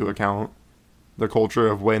take into account the culture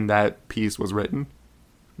of when that piece was written,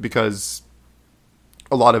 because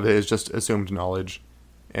a lot of it is just assumed knowledge,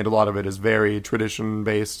 and a lot of it is very tradition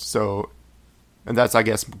based. So, and that's, I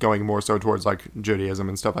guess, going more so towards like Judaism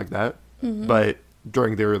and stuff like that. Mm-hmm. But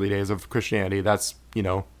during the early days of Christianity, that's, you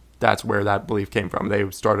know, that's where that belief came from. They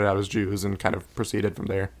started out as Jews and kind of proceeded from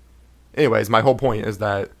there. Anyways, my whole point is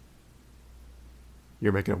that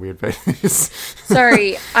you're making a weird face.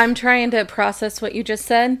 Sorry, I'm trying to process what you just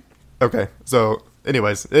said. Okay, so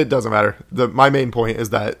anyways, it doesn't matter. My main point is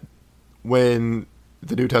that when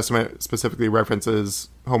the New Testament specifically references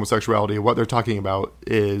homosexuality, what they're talking about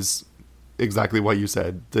is exactly what you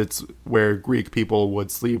said. That's where Greek people would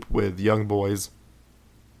sleep with young boys,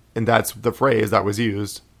 and that's the phrase that was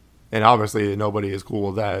used. And obviously nobody is cool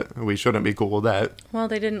with that. We shouldn't be cool with that. Well,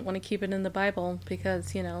 they didn't want to keep it in the Bible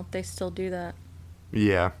because, you know, they still do that.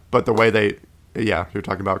 Yeah, but the way yeah, you're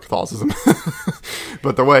talking about Catholicism.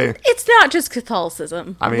 But the way... It's not just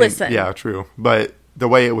Catholicism. I mean, Listen. yeah, true. But the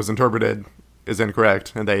way it was interpreted is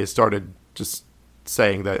incorrect, and they started just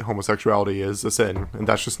saying that homosexuality is a sin, and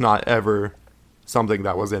that's just not ever something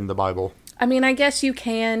that was in the Bible. I mean, I guess you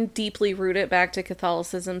can deeply root it back to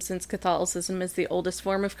Catholicism, since Catholicism is the oldest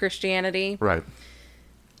form of Christianity. Right.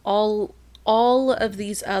 All of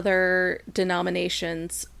these other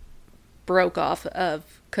denominations broke off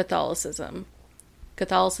of Catholicism.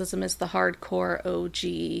 Catholicism is the hardcore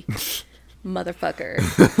OG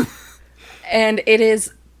motherfucker. And it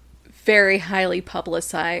is very highly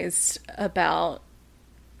publicized about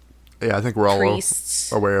Yeah, I think we're all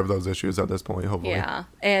priests. aware of those issues at this point, hopefully. Yeah,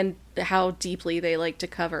 and how deeply they like to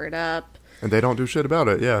cover it up. And they don't do shit about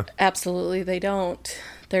it, yeah. Absolutely, they don't.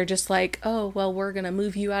 They're just like, oh, well, we're going to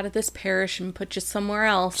move you out of this parish and put you somewhere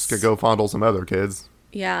else. Just gonna go fondle some other kids.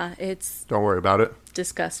 Yeah, it's Don't worry about it.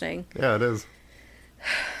 disgusting. Yeah, it is.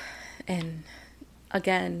 And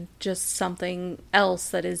again, just something else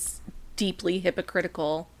that is deeply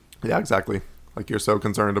hypocritical. Yeah, exactly. Like, you're so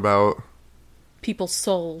concerned about People's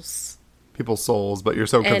souls. people's souls, but you're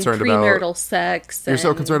so And concerned premarital about... sex. You're so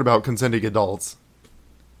and- concerned about consenting adults,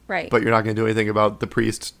 Right. but you're not going to do anything about the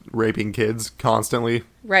priest raping kids constantly.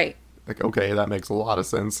 Right. Like, okay, that makes a lot of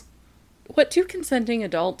sense. What do consenting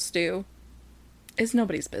adults do is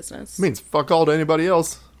nobody's business. It means fuck all to anybody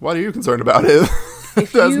else. Why are you concerned about it? It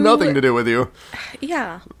If has you- nothing to do with you.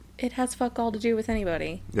 Yeah, it has fuck all to do with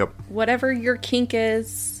anybody. Yep. Whatever your kink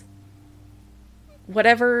is,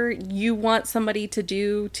 whatever you want somebody to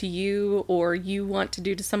do to you or you want to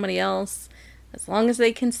do to somebody else, as long as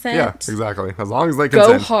they consent, Yeah, exactly. As long as they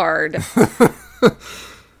go consent. hard.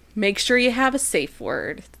 Make sure you have a safe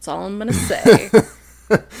word. That's all I'm going to say.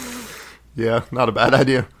 Yeah, not a bad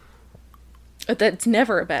idea. But that's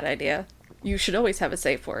never a bad idea. You should always have a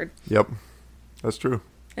safe word. Yep. That's true.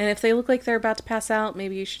 And if they look like they're about to pass out,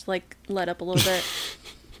 maybe you should, like, let up a little bit.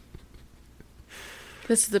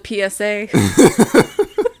 This is the PSA.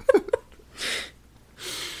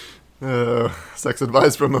 Sex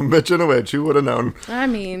advice from a bitch and a witch. Who would have known? I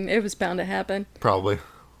mean, it was bound to happen. Probably.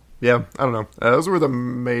 Yeah, I don't know. Those were the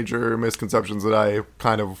major misconceptions that I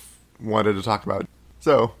kind of wanted to talk about.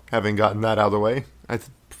 So, having gotten that out of the way, I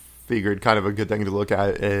figured kind of a good thing to look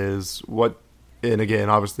at is what, and again,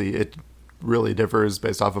 obviously it really differs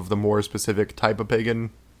based off of the more specific type of pagan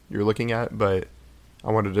you're looking at, but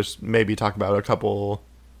I wanted to just maybe talk about a couple,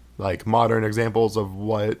 like, modern examples of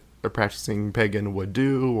what a practicing pagan would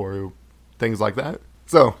do or things like that.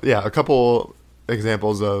 So, yeah, a couple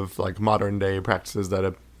examples of, like, modern day practices that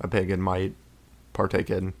a pagan might partake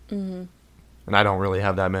in. Mm-hmm. And I don't really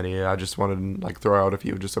have that many. I just wanted to, like, throw out a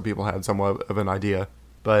few just so people had somewhat of an idea.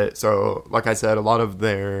 But, so, like I said, a lot of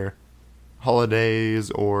their holidays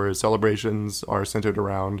or celebrations are centered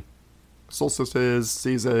around solstices,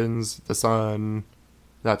 seasons, the sun,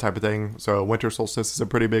 that type of thing. So winter solstice is a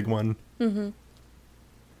pretty big one.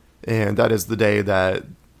 And that is the day that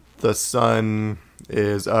the sun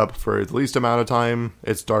is up for the least amount of time.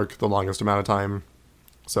 It's dark the longest amount of time.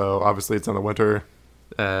 So obviously it's in the winter.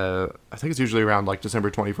 I think it's usually around like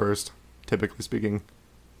December 21st, typically speaking.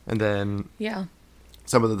 And then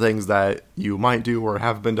some of the things that you might do or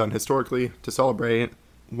have been done historically to celebrate.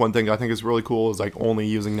 One thing I think is really cool is like only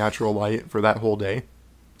using natural light for that whole day.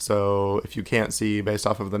 So if you can't see based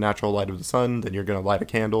off of the natural light of the sun, then you're going to light a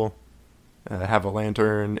candle. Have a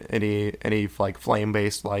lantern, any like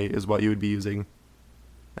flame-based light is what you would be using.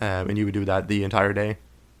 And you would do that the entire day.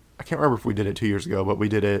 I can't remember if we did it 2 years ago, but we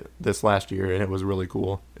did it this last year, and it was really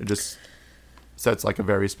cool. It just sets like a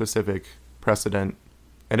very specific precedent.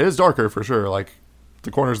 And it is darker for sure. Like,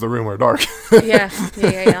 the corners of the room are dark.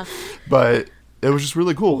 Yeah. But it was just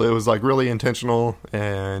really cool. It was like really intentional,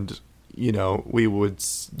 and, you know, we would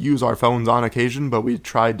use our phones on occasion, but we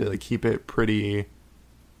tried to keep it pretty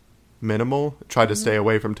minimal, try to stay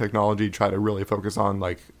away from technology, try to really focus on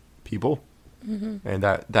like people. And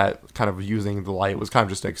that kind of using the light was kind of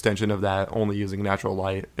just an extension of that, only using natural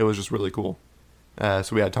light. It was just really cool. So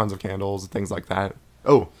we had tons of candles and things like that.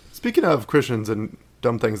 Oh, speaking of Christians and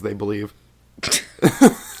dumb things they believe.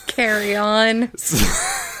 Carry on.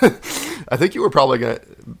 I think you were probably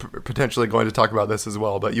potentially going to talk about this as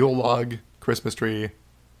well, but Yule log, Christmas tree,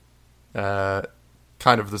 kind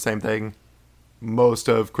of the same thing. Most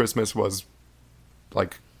of Christmas was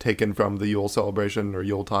like taken from the Yule celebration or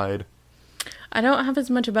Yuletide. I don't have as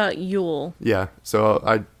much about Yule. Yeah, so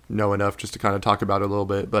I know enough just to kind of talk about it a little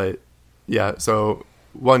bit, but yeah, so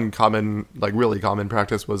one common, like really common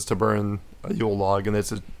practice was to burn a Yule log, and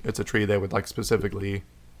it's a tree they would like specifically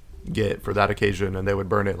get for that occasion, and they would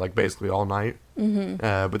burn it like basically all night.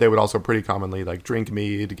 But they would also pretty commonly like drink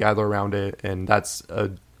mead, gather around it, and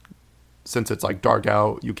since it's like dark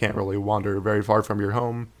out, you can't really wander very far from your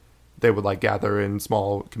home. They would like gather in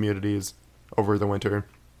small communities over the winter.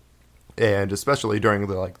 And especially during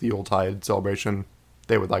the Yuletide celebration,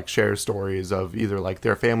 they would like share stories of either like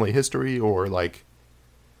their family history or like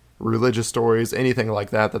religious stories, anything like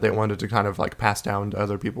that they wanted to kind of like pass down to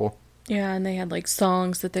other people. Yeah, and they had like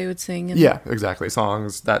songs that they would sing. Yeah, exactly.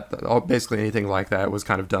 Songs, basically anything like that was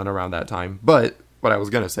kind of done around that time. But what I was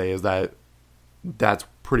going to say is that that's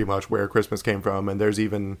pretty much where Christmas came from. And there's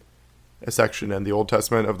even a section in the Old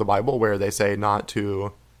Testament of the Bible where they say not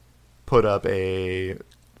to put up a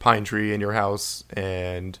pine tree in your house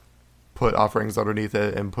and put offerings underneath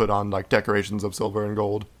it and put on like decorations of silver and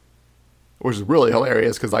gold, which is really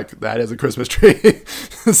hilarious because like that is a Christmas tree.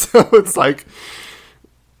 So it's like,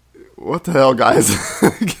 what the hell, guys?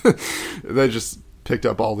 They just picked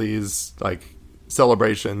up all these like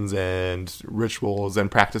celebrations and rituals and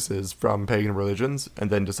practices from pagan religions and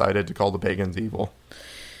then decided to call the pagans evil.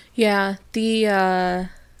 Yeah, the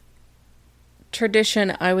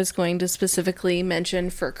tradition I was going to specifically mention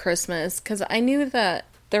for Christmas, because I knew that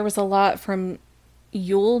there was a lot from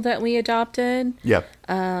Yule that we adopted. Yeah.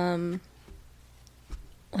 Like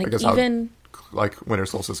even like winter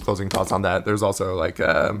solstice, closing thoughts on that. There's also like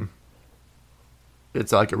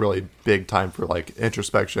it's like a really big time for like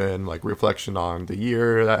introspection, like reflection on the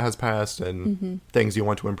year that has passed and things you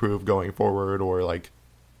want to improve going forward, or like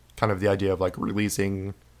kind of the idea of like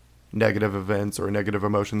releasing negative events or negative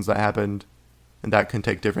emotions that happened. And that can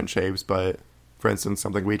take different shapes, but for instance,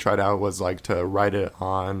 something we tried out was like to write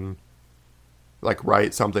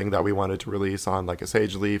something that we wanted to release on like a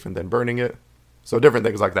sage leaf and then burning it. So different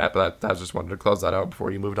things like that, but I just wanted to close that out before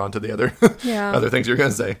you moved on to the other other things you're going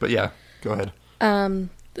to say. But yeah, go ahead.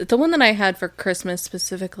 The one that I had for Christmas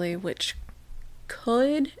specifically, which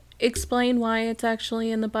could explain why it's actually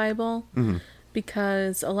in the Bible,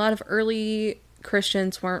 because a lot of early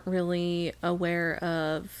Christians weren't really aware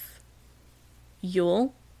of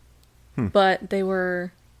Yule, but they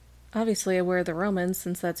were obviously aware of the Romans,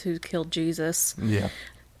 since that's who killed Jesus. Yeah.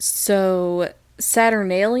 So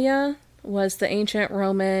Saturnalia was the ancient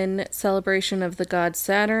Roman celebration of the god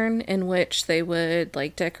Saturn, in which they would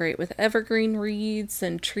like decorate with evergreen wreaths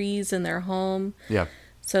and trees in their home. Yeah.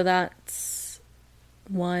 So that's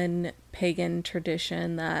one pagan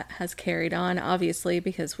tradition that has carried on, obviously,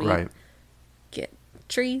 because we get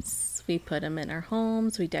trees. We put them in our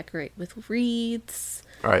homes. We decorate with wreaths.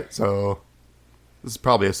 All right, so this is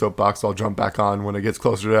probably a soapbox I'll jump back on when it gets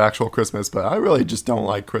closer to actual Christmas, but I really just don't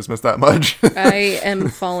like Christmas that much. I am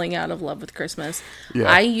falling out of love with Christmas.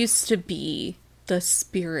 Yeah. I used to be the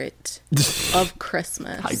spirit of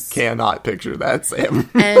Christmas. I cannot picture that, Sam.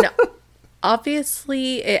 And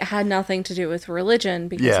obviously it had nothing to do with religion,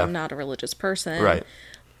 because I'm not a religious person. Right.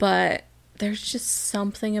 But there's just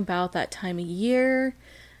something about that time of year.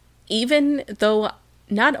 Even though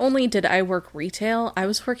not only did I work retail, I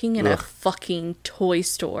was working in a fucking toy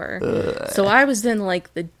store. So I was in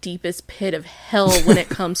like the deepest pit of hell when it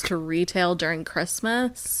comes to retail during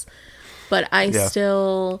Christmas. But I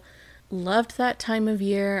still loved that time of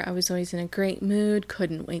year. I was always in a great mood,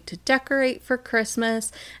 couldn't wait to decorate for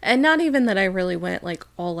Christmas. And not even that I really went like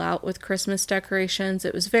all out with Christmas decorations.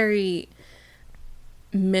 It was very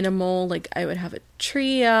minimal. Like I would have a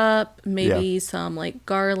tree up, maybe some like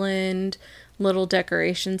garland, little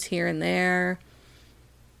decorations here and there.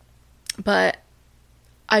 But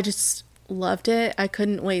I just loved it. I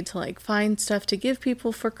couldn't wait to like find stuff to give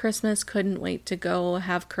people for Christmas. Couldn't wait to go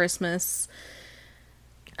have Christmas.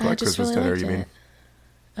 I just Christmas really dinner, liked you it. mean?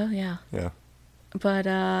 Oh yeah. Yeah. But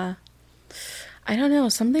I don't know,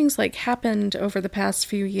 some things like happened over the past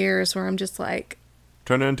few years where I'm just like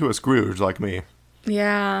Turn it into a Scrooge like me.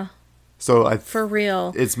 yeah. So For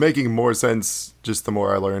real. It's making more sense just the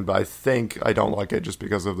more I learn, but I think I don't like it just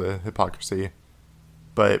because of the hypocrisy.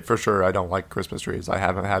 But for sure, I don't like Christmas trees. I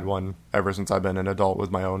haven't had one ever since I've been an adult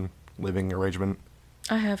with my own living arrangement.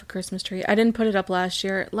 I have a Christmas tree. I didn't put it up last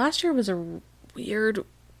year. Last year was a weird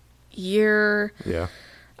year. Yeah.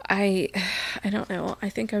 I don't know. I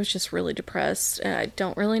think I was just really depressed, and I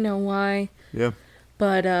don't really know why. Yeah.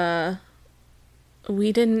 But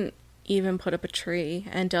we didn't even put up a tree,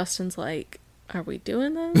 and Dustin's like, "Are we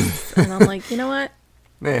doing this?" And I'm like, "You know what?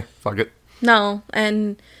 Fuck it. No."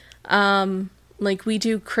 And like we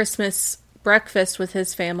do Christmas breakfast with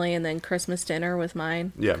his family and then Christmas dinner with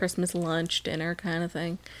mine. Yeah. Christmas lunch, dinner kind of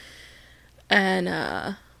thing.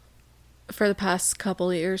 And for the past couple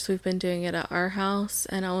of years we've been doing it at our house,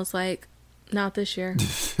 and I was like, not this year.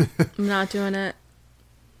 I'm not doing it.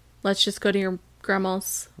 Let's just go to your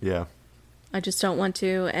grandma's. Yeah. I just don't want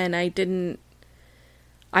to. And I didn't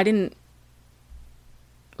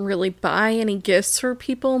really buy any gifts for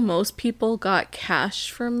people. Most people got cash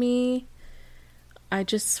from me. I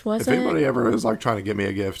just wasn't. If anybody ever is like trying to get me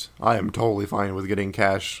a gift, I am totally fine with getting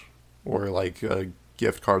cash or like a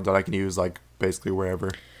gift card that I can use like basically wherever.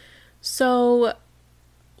 So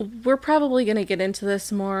we're probably going to get into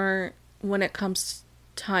this more when it comes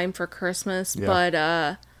time for Christmas, but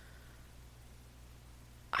I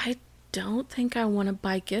don't think I want to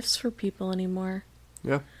buy gifts for people anymore.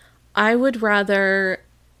 Yeah. I would rather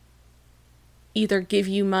either give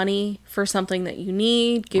you money for something that you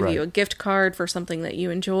need, give you a gift card for something that you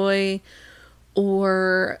enjoy,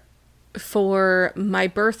 or for my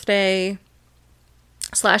birthday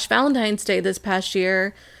 / Valentine's Day this past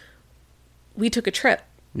year, we took a trip.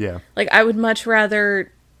 Yeah. Like, I would much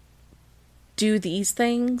rather do these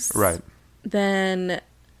things than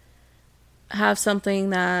have something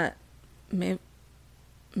that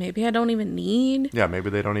maybe I don't even need. Yeah, maybe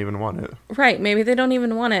they don't even want it. Right, maybe they don't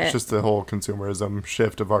even want it. It's just the whole consumerism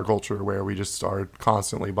shift of our culture where we just are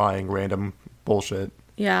constantly buying random bullshit.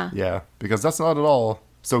 Yeah. Yeah, because that's not at all.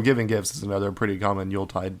 So giving gifts is another pretty common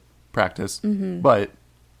Yuletide practice. Mm-hmm. But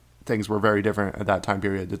things were very different at that time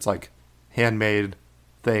period. It's like handmade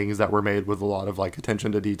things that were made with a lot of like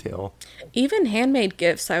attention to detail. Even handmade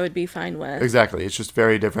gifts I would be fine with. Exactly. It's just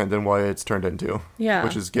very different than what it's turned into. Yeah.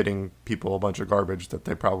 Which is getting people a bunch of garbage that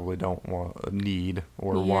they probably don't need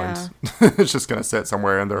or want. It's just going to sit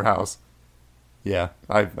somewhere in their house. Yeah,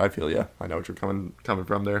 I feel you. I know what you're coming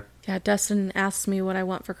from there. Yeah, Dustin asks me what I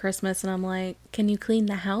want for Christmas, and I'm like, can you clean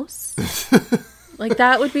the house? Like,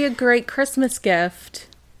 that would be a great Christmas gift.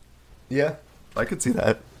 Yeah, I could see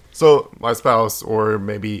that. So my spouse, or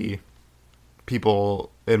maybe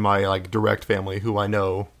people in my like direct family who I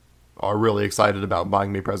know are really excited about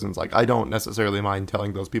buying me presents. Like, I don't necessarily mind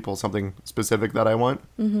telling those people something specific that I want.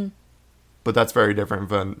 Mm-hmm. But that's very different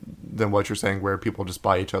than what you're saying, where people just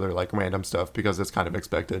buy each other like random stuff because it's kind of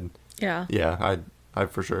expected. Yeah. Yeah, I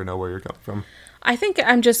for sure know where you're coming from. I think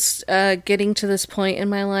I'm just getting to this point in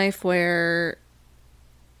my life where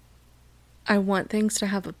I want things to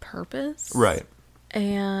have a purpose. Right.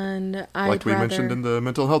 And like we mentioned in the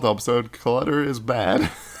mental health episode, clutter is bad.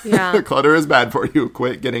 Yeah. Clutter is bad for you.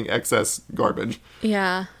 Quit getting excess garbage.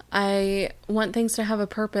 Yeah. I want things to have a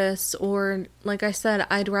purpose, or like I said,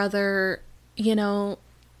 I'd rather,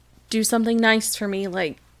 do something nice for me,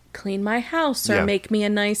 like clean my house or make me a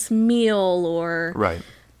nice meal or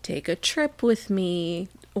take a trip with me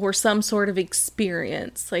or some sort of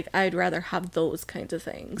experience. Like, I'd rather have those kinds of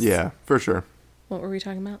things. Yeah, for sure. What were we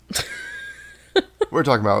talking about? We're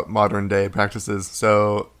talking about modern day practices.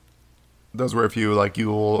 So those were a few like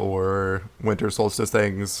Yule or winter solstice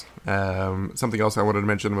things. Something else I wanted to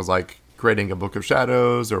mention was like creating a book of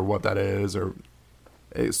shadows, or what that is, or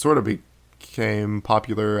it sort of became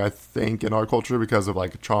popular, I think, in our culture because of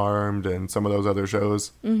like Charmed and some of those other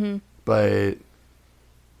shows. Mm-hmm. But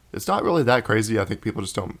it's not really that crazy. I think people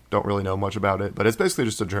just don't really know much about it. But it's basically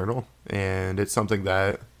just a journal, and it's something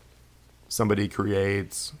that somebody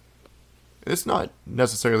creates. It's not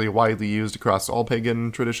necessarily widely used across all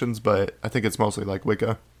pagan traditions, but I think it's mostly like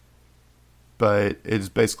Wicca. But it's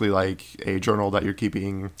basically like a journal that you're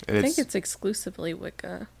keeping. And I think it's exclusively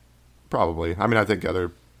Wicca. Probably. I mean, I think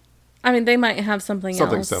they might have something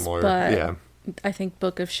else, similar. But yeah. I think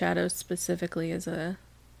Book of Shadows specifically is a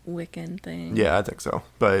Wiccan thing. Yeah, I think so.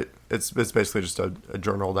 But it's basically just a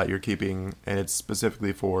journal that you're keeping, and it's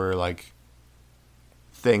specifically for like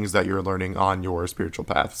things that you're learning on your spiritual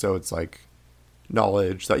path. So it's like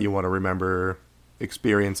knowledge that you want to remember,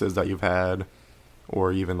 experiences that you've had,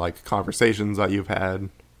 or even like conversations that you've had,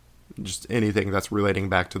 just anything that's relating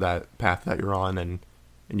back to that path that you're on, and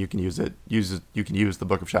you can use the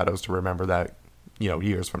Book of Shadows to remember that,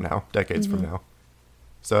 years from now, decades from now.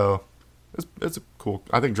 So it's a cool.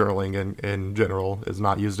 I think journaling in general is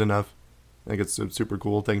not used enough. I think it's a super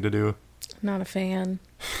cool thing to do. Not a fan.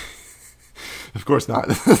 Of course not.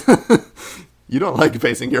 You don't like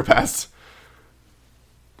facing your past.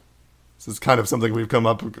 This is kind of something we've come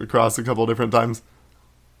up across a couple different times.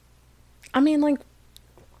 I mean, like,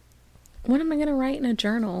 what am I going to write in a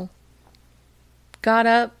journal? Got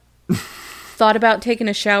up, thought about taking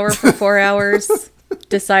a shower for 4 hours,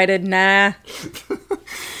 decided, nah.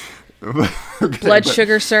 Blood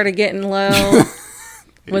sugar started getting low.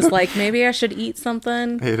 Was like, maybe I should eat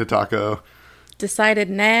something. Ate a taco. Decided,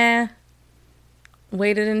 nah.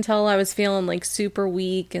 Waited until I was feeling like super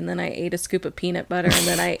weak, and then I ate a scoop of peanut butter, and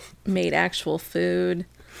then I made actual food.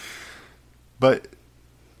 But,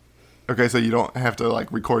 okay, so you don't have to like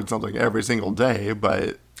record something every single day,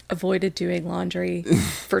 but... Avoided doing laundry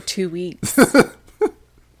for 2 weeks.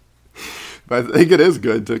 But I think it is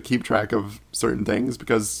good to keep track of certain things,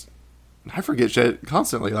 because I forget shit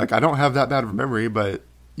constantly. Like, I don't have that bad of a memory, but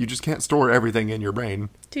you just can't store everything in your brain.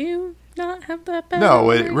 Do you not have that bad?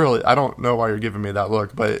 No, it really, I don't know why you're giving me that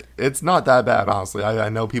look, but it's not that bad, honestly. I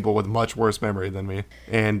know people with much worse memory than me,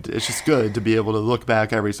 and it's just good to be able to look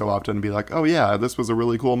back every so often and be like, oh yeah, this was a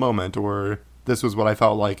really cool moment, or this was what I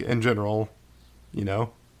felt like in general,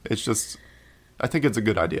 It's just, I think it's a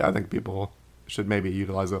good idea. I think people should maybe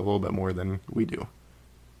utilize it a little bit more than we do.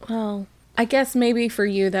 Well, I guess maybe for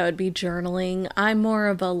you that would be journaling. I'm more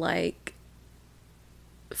of a, like,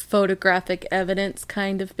 photographic evidence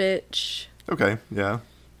kind of bitch. Okay, yeah.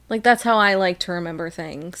 Like, that's how I like to remember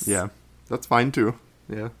things. Yeah, that's fine too.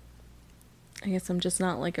 Yeah. I guess I'm just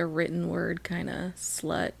not like a written word kind of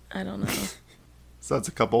slut. I don't know. So that's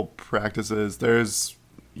a couple practices. There's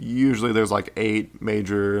like 8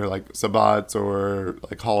 major like sabbats or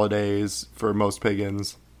like holidays for most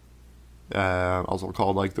pagans. Also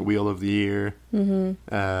called like the Wheel of the Year.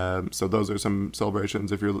 Mm-hmm. So those are some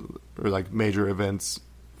celebrations or like major events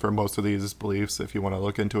for most of these beliefs. If you want to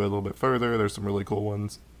look into it a little bit further, there's some really cool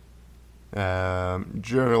ones.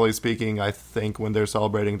 Generally speaking, I think when they're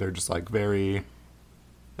celebrating, they're just like very,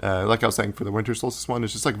 like I was saying for the winter solstice one,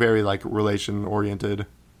 it's just like very like relation oriented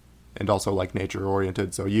and also like nature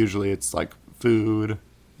oriented. So usually it's like food.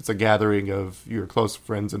 It's a gathering of your close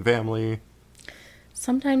friends and family.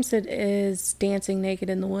 Sometimes it is dancing naked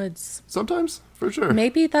in the woods. Sometimes, for sure.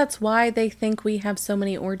 Maybe that's why they think we have so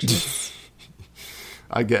many orgies.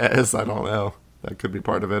 I guess. I don't know. That could be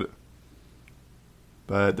part of it.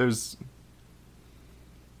 But those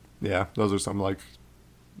are some like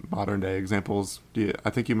modern day examples. I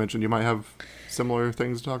think you mentioned you might have similar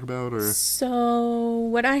things to talk about, or? So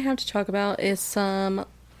what I have to talk about is some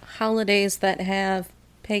holidays that have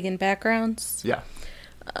pagan backgrounds. Yeah.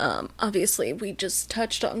 Obviously, we just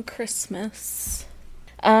touched on Christmas.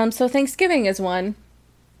 So Thanksgiving is one,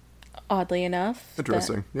 oddly enough.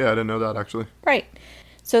 Interesting. Yeah, I didn't know that, actually. Right.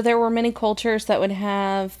 So there were many cultures that would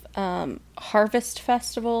have harvest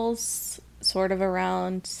festivals sort of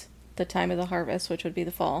around the time of the harvest, which would be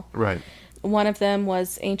the fall. Right. One of them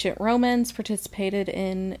was ancient Romans participated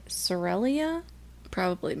in Cerealia.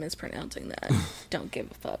 Probably mispronouncing that. Don't give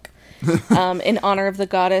a fuck. In honor of the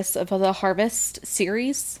goddess of the harvest,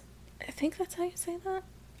 Ceres. I think that's how you say that.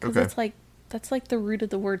 Because okay. that's like the root of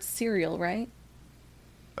the word cereal, right?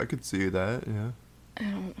 I could see that, yeah. I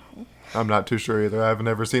don't know. I'm not too sure either. I haven't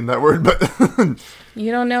ever seen that word, but...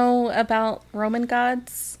 You don't know about Roman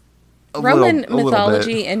gods? Roman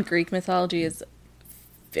mythology and Greek mythology is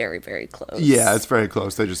very, very close. Yeah, it's very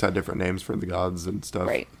close. They just had different names for the gods and stuff.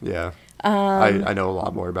 Right. Yeah. I know a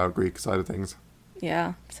lot more about Greek side of things.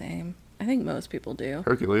 Yeah, same. I think most people do.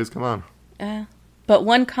 Hercules, come on. Yeah. But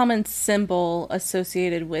one common symbol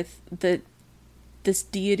associated with the this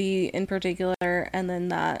deity in particular, and then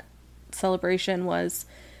that celebration was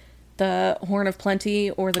the Horn of Plenty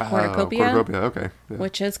or the Cornucopia, okay. Yeah.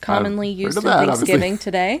 which is commonly used in that, Thanksgiving obviously.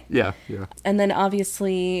 today. Yeah. And then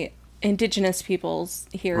obviously indigenous peoples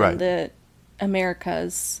here in the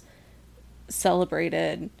Americas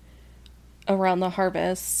celebrated around the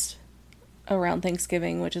harvest, around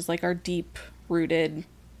Thanksgiving, which is like our deep-rooted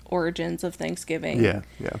origins of Thanksgiving. Yeah.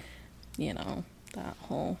 You know, that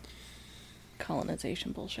whole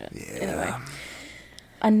colonization bullshit. Yeah. Anyway.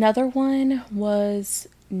 Another one was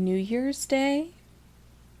New Year's Day,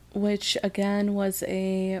 which again was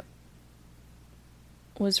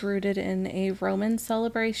rooted in a Roman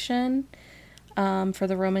celebration for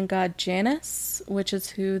the Roman god Janus, which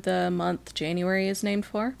is who the month January is named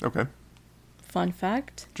for. Okay. Fun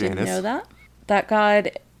fact. Janus. Didn't know that. That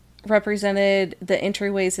god represented the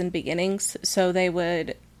entryways and beginnings, so they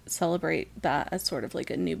would celebrate that as sort of like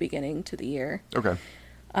a new beginning to the year. Okay.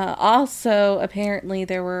 Also, apparently,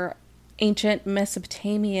 there were ancient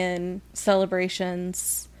Mesopotamian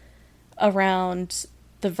celebrations around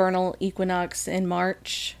the vernal equinox in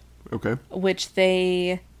March. Okay. Which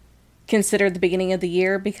they considered the beginning of the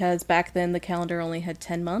year because back then the calendar only had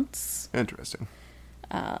 10 months. Interesting.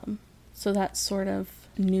 So that's sort of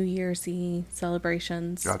New Year's-y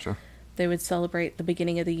celebrations. Gotcha. They would celebrate the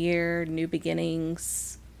beginning of the year, new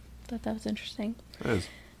beginnings. Thought that was interesting. It is.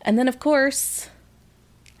 And then, of course,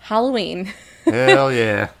 Halloween. Hell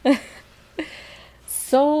yeah.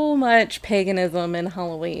 So much paganism in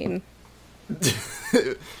Halloween.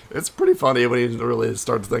 It's pretty funny when you really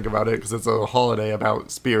start to think about it, because it's a holiday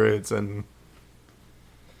about spirits and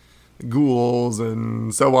ghouls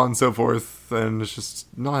and so on and so forth, and it's just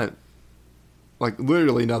not, like,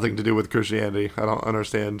 literally nothing to do with Christianity. I don't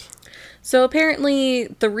understand. So apparently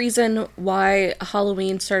the reason why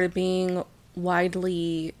Halloween started being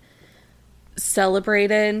widely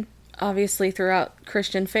celebrated, obviously throughout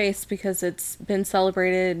Christian faiths, because it's been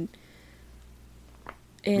celebrated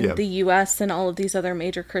in the U.S. and all of these other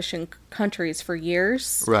major Christian countries for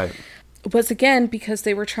years. Right. Was again because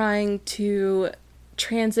they were trying to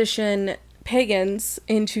transition pagans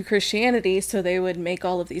into Christianity, so they would make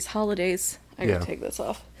all of these holidays. I gotta take this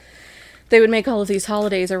off. They would make all of these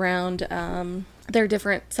holidays around their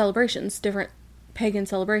different celebrations, different pagan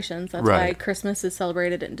celebrations. That's why Christmas is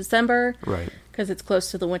celebrated in December. Right. Because it's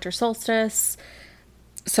close to the winter solstice.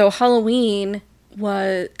 So Halloween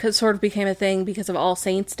sort of became a thing because of All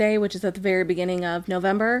Saints Day, which is at the very beginning of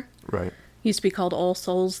November. Right. Used to be called All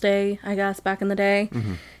Souls Day, I guess, back in the day.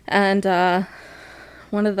 Mm-hmm. And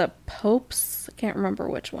one of the popes, I can't remember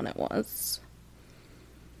which one it was.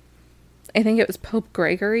 I think it was Pope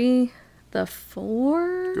Gregory the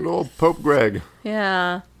Fourth. Good old Pope Greg.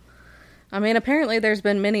 Yeah. I mean, apparently there's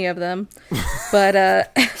been many of them,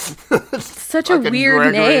 but such a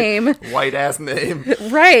weird name. White-ass name.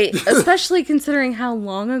 Right. Especially considering how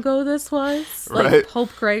long ago this was. Like,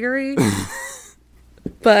 Pope Gregory.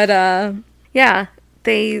 But, yeah,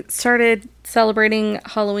 they started celebrating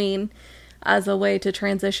Halloween as a way to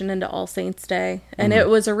transition into All Saints Day. And it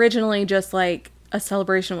was originally just, like, a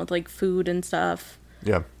celebration with, like, food and stuff.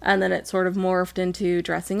 Yeah. And then it sort of morphed into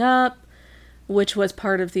dressing up, which was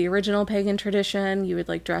part of the original pagan tradition. You would,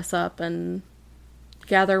 like, dress up and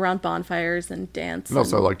gather around bonfires and dance. And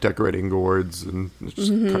also, like, decorating gourds, and it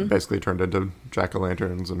just basically turned into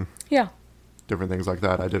jack-o'-lanterns and different things like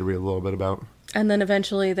that. I did read a little bit about. And then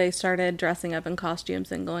eventually they started dressing up in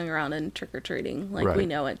costumes and going around and trick-or-treating like we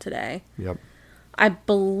know it today. Yep. I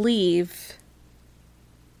believe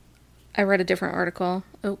I read a different article.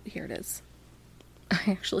 Oh, here it is. I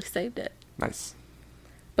actually saved it. Nice.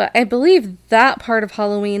 But I believe that part of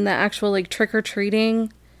Halloween, the actual, like,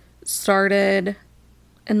 trick-or-treating, started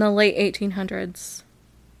in the late 1800s.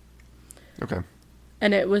 Okay.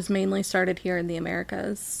 And it was mainly started here in the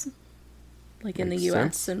Americas. Like, in the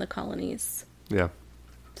U.S. sense. and the colonies. Yeah.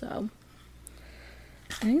 So,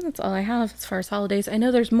 I think that's all I have as far as holidays. I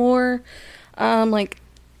know there's more, like,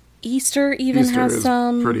 Easter even has is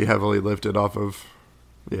some. Pretty heavily lifted off of,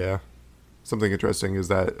 Something interesting is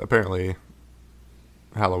that apparently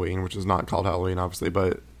Halloween, which is not called Halloween, obviously,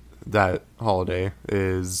 but that holiday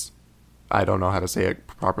is, I don't know how to say it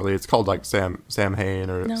properly. It's called, like, Samhain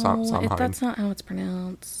or Samhain. That's not how it's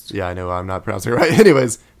pronounced. Yeah, I know. I'm not pronouncing it right.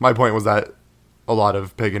 Anyways, my point was that a lot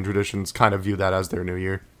of pagan traditions kind of view that as their new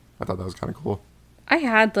year. I thought that was kind of cool. I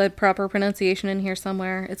had the proper pronunciation in here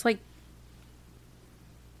somewhere. It's like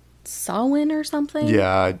Samhain or something?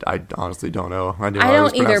 Yeah, I honestly don't know. I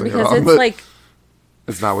don't either, because it's like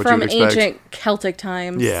it's not what from you expect. ancient Celtic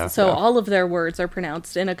times. Yeah. So all of their words are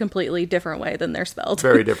pronounced in a completely different way than they're spelled.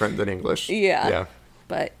 Very different than English. Yeah.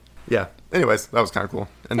 But Yeah. Anyways, that was kind of cool.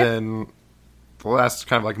 And then the last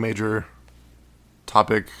kind of like major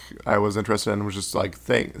topic I was interested in was just like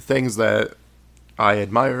things that I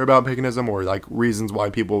admire about paganism, or like reasons why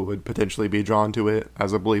people would potentially be drawn to it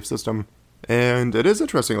as a belief system. And it is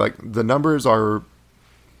interesting. Like the numbers are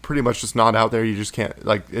pretty much just not out there. You just can't,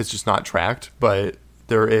 like, it's just not tracked. But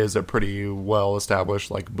there is a pretty well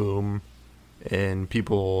established like boom in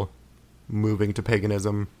people moving to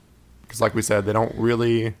paganism, because like we said, they don't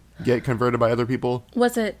really get converted by other people.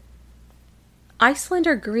 Was it Iceland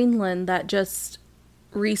or Greenland that just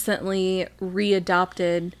recently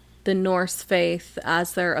readopted the Norse faith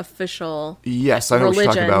as their official Yes, I know religion?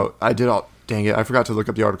 what you're talking about. Dang it, I forgot to look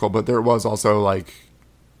up the article, but there was also like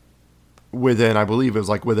I believe it was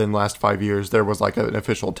like within the last 5 years, there was like an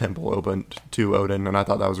official temple opened to Odin, and I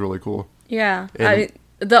thought that was really cool. Yeah. And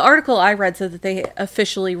The article I read said that they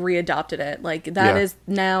officially readopted it. Like, that Yeah. is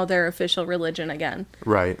now their official religion again.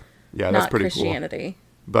 Right. Yeah, that's Not pretty Christianity. cool.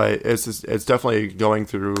 But it's definitely going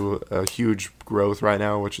through a huge growth right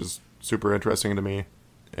now, which is super interesting to me.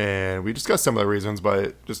 And we discussed some of the reasons,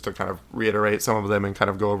 but just to kind of reiterate some of them and kind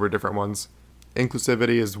of go over different ones.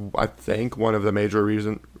 Inclusivity is, I think, one of the major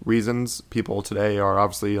reasons people today are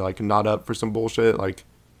obviously like not up for some bullshit. Like,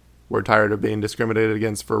 we're tired of being discriminated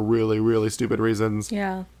against for really, really stupid reasons.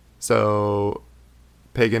 Yeah. So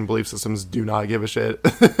pagan belief systems do not give a shit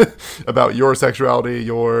about your sexuality,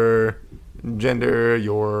 your gender,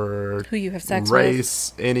 your Who you have sex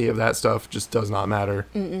race, any of that stuff just does not matter.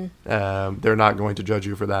 They're not going to judge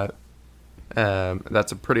you for that.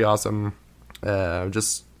 That's a pretty awesome,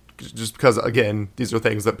 just because, again, these are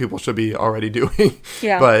things that people should be already doing.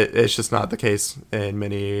 Yeah. But it's just not the case in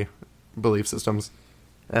many belief systems.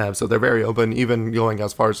 So they're very open, even going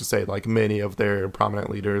as far as to say, like, many of their prominent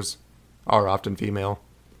leaders are often female.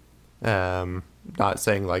 Not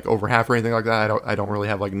saying, like, over half or anything like that. I don't really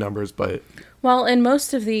have, like, numbers, but... Well, in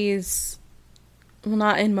most of these... Well,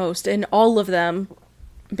 not in most. In all of them,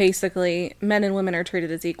 basically, men and women are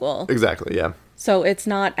treated as equal. Exactly, yeah. So it's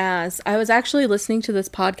not as... I was actually listening to this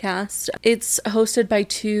podcast. It's hosted by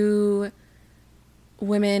two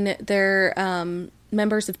women. They're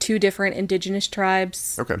members of two different indigenous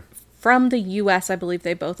tribes. Okay. From the U.S., I believe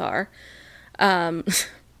they both are. I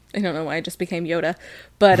don't know why I just became Yoda.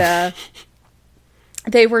 But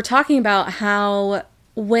they were talking about how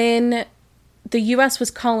when the U.S. was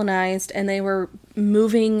colonized and they were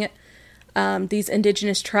moving these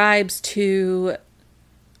indigenous tribes to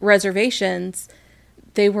reservations,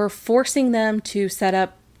 they were forcing them to set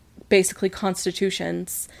up basically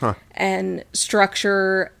constitutions and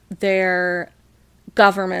structure their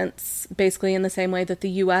governments basically in the same way that the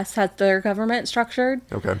U.S. has their government structured.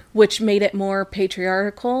 Okay. Which made it more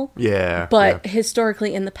patriarchal. Yeah. But yeah.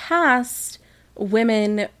 historically in the past,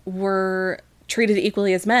 women were treated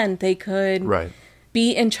equally as men. They could Right.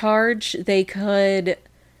 be in charge. They could,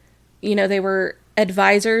 they were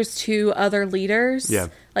advisors to other leaders. Yeah.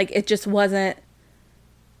 Like, it just wasn't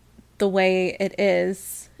the way it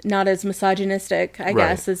is. Not as misogynistic, I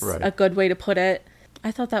guess, is right. a good way to put it.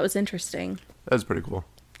 I thought that was interesting. That's pretty cool.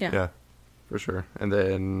 Yeah. Yeah, for sure. And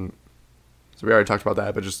then, so we already talked about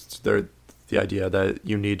that, but just the idea that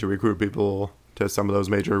you need to recruit people to some of those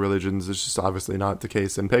major religions is just obviously not the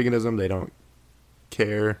case in paganism. They don't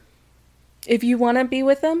care. If you want to be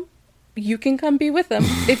with them, you can come be with them.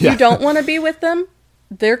 If Yeah. you don't want to be with them,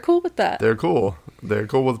 they're cool with that. They're cool. They're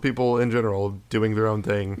cool with people in general doing their own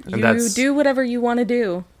thing. And You do whatever you want to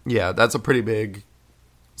do. Yeah, that's a pretty big...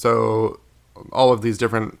 So, all of these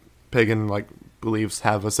different pagan, like, beliefs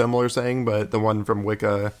have a similar saying, but the one from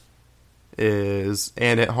Wicca is,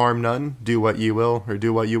 "And it harm none, do what you will," or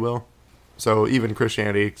 "do what you will." So, even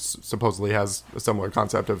Christianity supposedly has a similar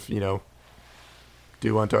concept of,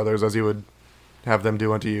 do unto others as you would have them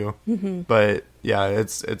do unto you. Mm-hmm. But, yeah,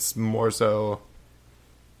 it's more so...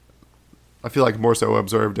 I feel like more so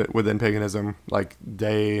observed within paganism. Like,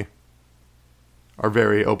 they are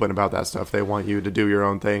very open about that stuff. They want you to do your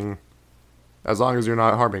own thing. As long as you're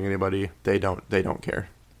not harming anybody, they don't care.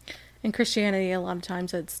 In Christianity, a lot of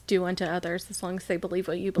times it's do unto others as long as they believe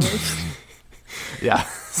what you believe. Yeah,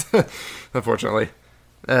 unfortunately.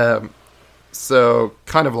 So,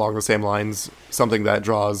 kind of along the same lines, something that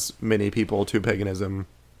draws many people to paganism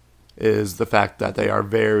is the fact that they are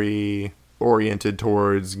very oriented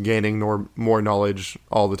towards gaining more knowledge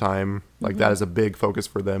all the time. Like, that is a big focus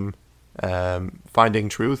for them. Finding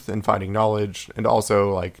truth and finding knowledge, and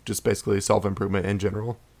also, like, just basically self-improvement in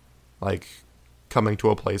general. Like, coming to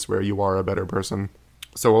a place where you are a better person.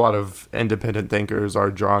 So a lot of independent thinkers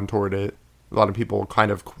are drawn toward it. A lot of people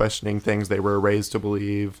kind of questioning things they were raised to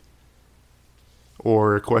believe,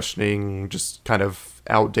 or questioning just kind of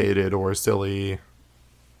outdated or silly,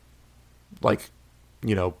 like,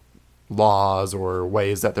 you know, laws or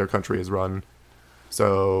ways that their country is run.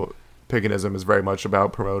 So paganism is very much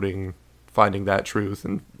about promoting finding that truth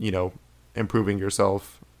and, you know, improving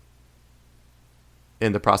yourself.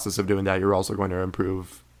 In the process of doing that, you're also going to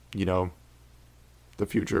improve, you know, the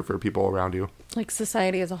future for people around you. Like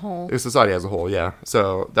society as a whole. Society as a whole, yeah.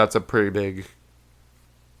 So that's a pretty big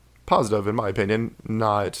positive, in my opinion.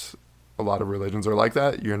 Not a lot of religions are like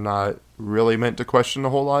that. You're not really meant to question a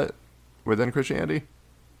whole lot within Christianity.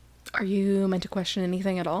 Are you meant to question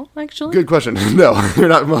anything at all, actually? Good question. No, you're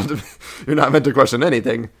not meant to question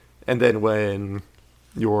anything. And then when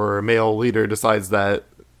your male leader decides that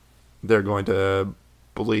they're going to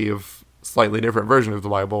believe slightly different version of the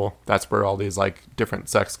Bible, that's where all these like different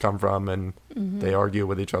sects come from, and they argue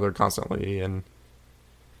with each other constantly. And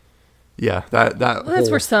yeah,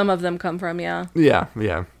 that's where some of them come from. Yeah.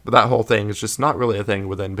 But that whole thing is just not really a thing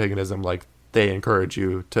within paganism. Like, they encourage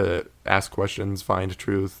you to ask questions, find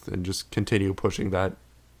truth, and just continue pushing that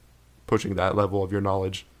level of your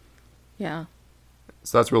knowledge. Yeah.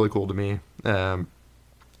 So that's really cool to me.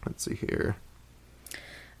 Let's see here.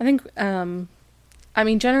 I think, I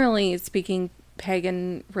mean, generally speaking,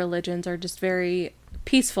 pagan religions are just very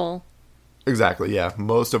peaceful. Exactly, yeah.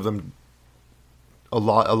 Most of them, a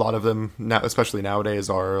lot of them, now, especially nowadays,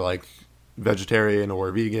 are like vegetarian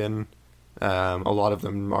or vegan. A lot of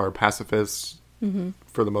them are pacifists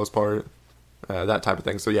for the most part, that type of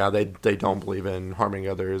thing. So yeah, they don't believe in harming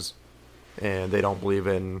others, and they don't believe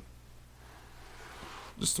in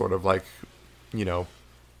just sort of like, you know,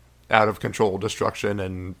 out of control destruction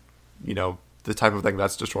and, you know, the type of thing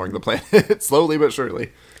that's destroying the planet slowly but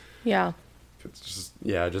surely. Yeah. It's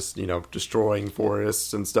just, you know, destroying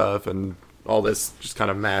forests and stuff and all this just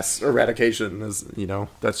kind of mass eradication is, you know,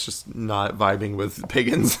 that's just not vibing with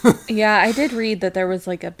pagans. Yeah, I did read that there was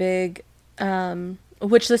like a big,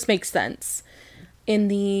 which this makes sense. In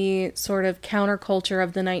the sort of counterculture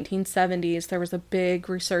of the 1970s, there was a big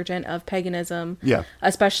resurgence of paganism. Yeah.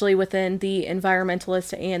 Especially within the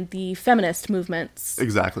environmentalist and the feminist movements.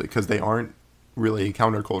 Exactly, because they aren't really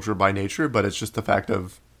counterculture by nature, but it's just the fact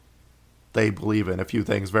of they believe in a few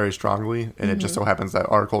things very strongly, and it just so happens that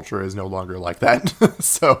our culture is no longer like that.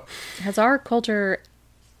 So, has our culture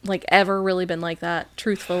like ever really been like that?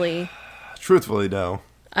 Truthfully, no.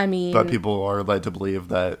 I mean, but people are led to believe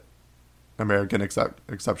that American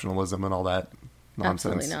exceptionalism and all that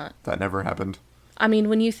nonsense, that never happened. I mean,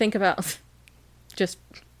 when you think about, just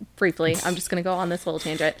briefly, I'm just going to go on this little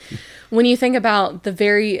tangent. When you think about the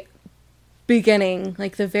very beginning,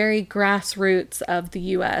 like the very grassroots of the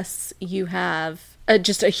U.S., you have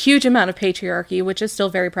just a huge amount of patriarchy, which is still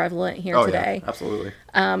very prevalent here today. Yeah, absolutely.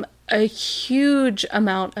 A huge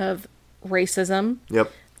amount of racism.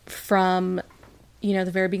 Yep. From, you know,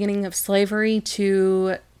 the very beginning of slavery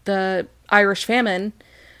to the Irish famine.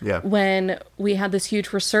 Yeah. When we had this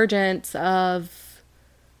huge resurgence of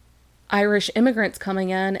Irish immigrants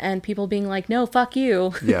coming in and people being like, no, fuck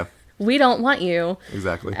you. Yeah. We don't want you.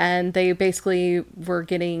 Exactly. And they basically were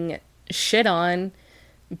getting shit on,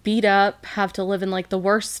 beat up, have to live in like the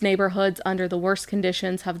worst neighborhoods under the worst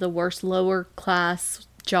conditions, have the worst lower class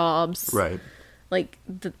jobs. Right. Like,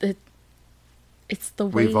 it's the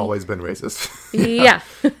way... We've always been racist. Yeah.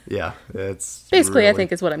 Yeah. It's basically, really, I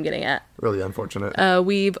think, is what I'm getting at. Really unfortunate.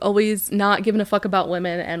 We've always not given a fuck about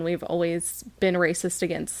women, and we've always been racist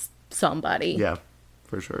against somebody. Yeah,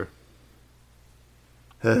 for sure.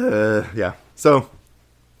 Yeah. So,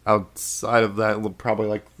 outside of that, probably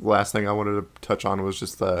like the last thing I wanted to touch on was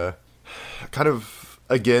just the kind of,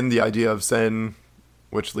 again, the idea of sin,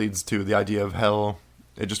 which leads to the idea of hell.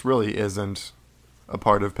 It just really isn't a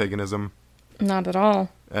part of paganism. Not at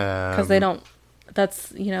all. Because they don't,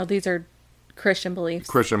 that's, you know, these are Christian beliefs.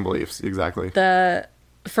 Christian beliefs, exactly.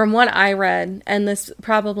 From what I read, and this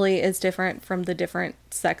probably is different from the different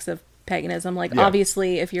sects of paganism, like, yeah.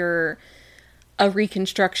 Obviously, if you're a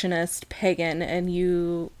Reconstructionist pagan and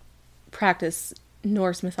you practice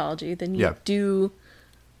Norse mythology, then you do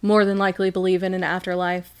more than likely believe in an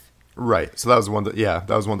afterlife. Right. So that was one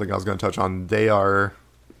thing I was going to touch on. They are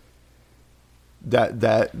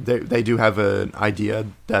they do have an idea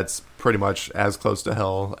that's pretty much as close to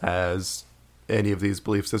hell as any of these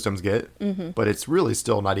belief systems get, but it's really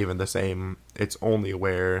still not even the same. It's only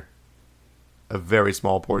where a very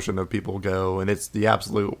small portion of people go, and it's the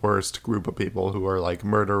absolute worst group of people who are like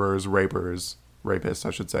murderers, rapists, I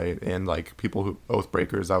should say, and like people who oath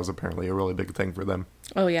breakers. That was apparently a really big thing for them.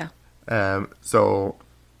 Oh yeah. So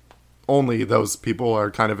only those people are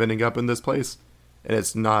kind of ending up in this place, and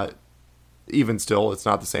it's not, even still, it's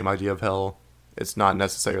not the same idea of hell. It's not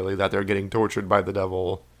necessarily that they're getting tortured by the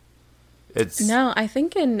devil. It's No, I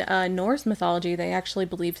think in Norse mythology they actually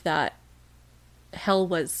believed that hell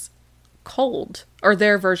was cold, or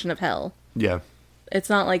their version of hell. yeah, It's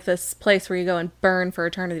not like this place where you go and burn for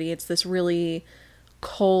eternity. It's this really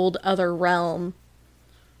cold other realm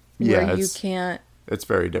yeah. where you can't. It's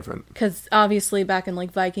very different. Because obviously, back in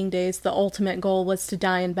like Viking days, the ultimate goal was to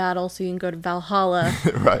die in battle, so you can go to Valhalla,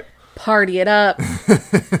 Right. party it up Party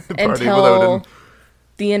with until Odin.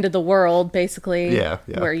 the end of the world, basically. Yeah,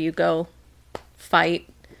 yeah. Where you go fight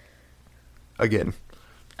Again.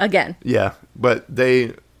 again. Yeah, but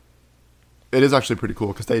it is actually pretty cool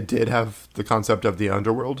because they did have the concept of the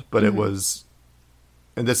underworld, but it was,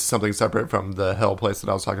 and this is something separate from the hell place that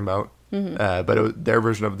I was talking about. But their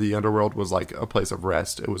version of the underworld was like a place of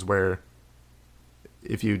rest. It was where,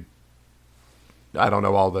 if you, I don't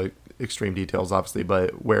know all the extreme details, obviously,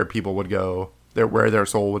 but where people would go, where their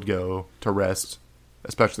soul would go to rest,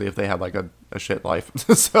 especially if they had like a shit life.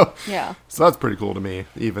 So Yeah. so that's pretty cool to me.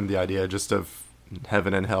 Even the idea just of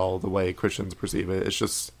heaven and hell, the way Christians perceive it, it's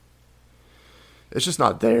just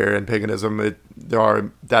not there in paganism.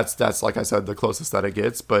 That's like I said, the closest that it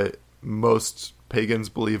gets. But most pagans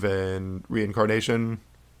believe in reincarnation.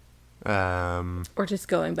 Or just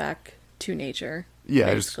going back to nature.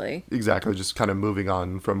 Yeah, basically. exactly. Just kind of moving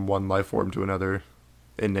on from one life form to another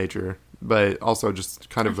in nature. But also just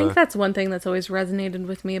kind I of think that's one thing that's always resonated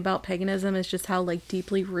with me about paganism is just how like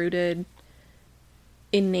deeply rooted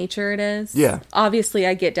in nature it is. Yeah. Obviously,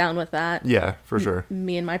 I get down with that. yeah, for sure.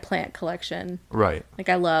 Me and my plant collection. Right. Like,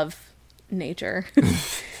 I love nature.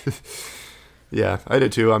 Yeah, I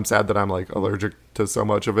did too. I'm sad that I'm like allergic to so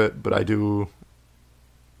much of it, but I do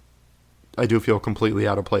feel completely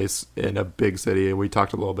out of place in a big city, and we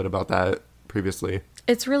talked a little bit about that previously.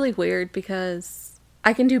 It's really weird because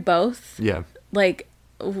I can do both. Yeah. Like,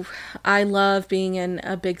 I love being in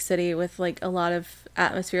a big city with like a lot of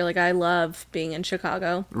atmosphere. Like, I love being in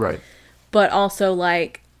Chicago. Right. But also,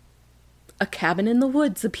 like, a cabin in the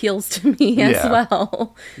woods appeals to me as Yeah.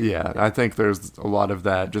 well. Yeah, I think there's a lot of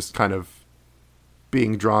that, just kind of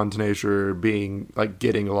being drawn to nature, being like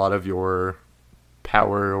getting a lot of your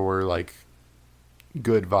power or like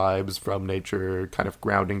good vibes from nature, kind of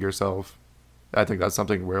grounding yourself. I think that's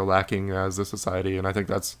something we're lacking as a society, and I think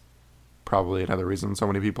that's probably another reason so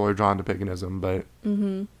many people are drawn to paganism. But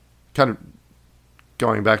kind of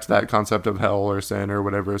going back to that concept of hell or sin or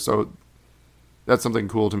whatever, so that's something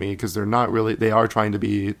cool to me because they are trying to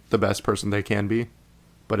be the best person they can be,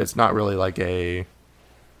 but it's not really like a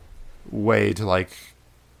way to like,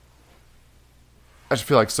 I just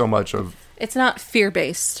feel like so much of, It's not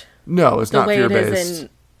fear-based. no, it's The not way it fear-based. is in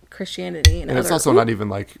Christianity. And it's also not even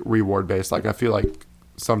like reward-based. Like, I feel like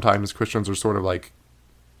sometimes Christians are sort of like,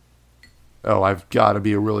 oh, I've got to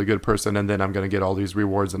be a really good person and then I'm going to get all these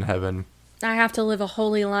rewards in heaven. I have to live a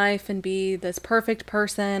holy life and be this perfect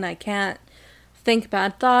person. I can't think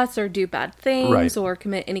bad thoughts or do bad things Right. or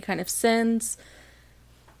commit any kind of sins.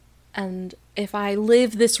 And if I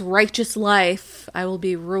live this righteous life, I will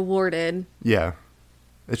be rewarded. Yeah.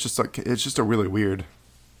 It's just a really weird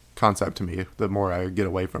concept to me the more I get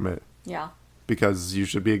away from it. Yeah. Because you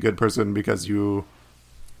should be a good person because you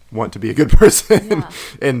want to be a good person Yeah.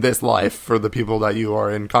 in this life for the people that you are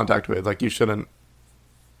in contact with. Like, you shouldn't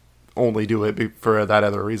only do it for that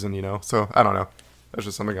other reason, you know? So, I don't know. That's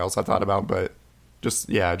just something else I thought about, but just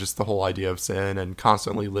the whole idea of sin and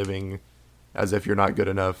constantly living as if you're not good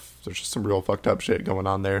enough. There's just some real fucked up shit going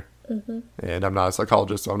on there. And I'm not a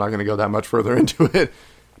psychologist, so I'm not going to go that much further into it.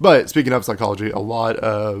 But speaking of psychology, a lot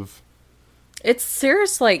of... It's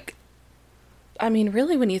serious, like, I mean,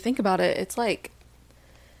 really, when you think about it, it's like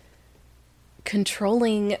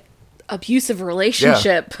controlling abusive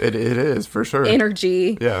relationship Yeah, it is, for sure.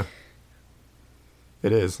 energy. Yeah.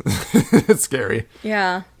 It is. It's scary.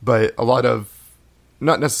 Yeah. But a lot of,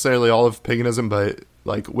 not necessarily all of paganism, but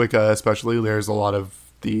like Wicca especially, there's a lot of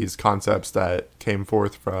these concepts that came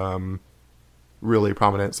forth from really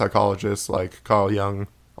prominent psychologists like Carl Jung.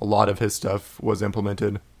 A lot of his stuff was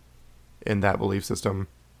implemented in that belief system.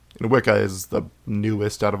 And Wicca is the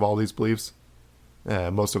newest out of all these beliefs.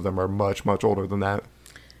 Most of them are much, much older than that.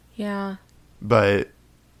 Yeah. But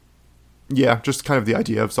yeah, just kind of the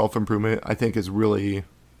idea of self-improvement, I think, is really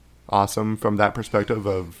awesome from that perspective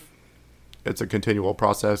of it's a continual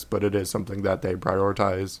process, but it is something that they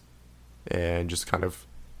prioritize and just kind of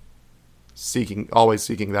always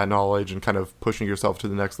seeking that knowledge and kind of pushing yourself to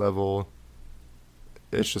the next level.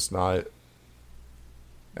 It's just not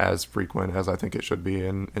as frequent as I think it should be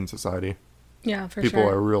in society. Yeah, for People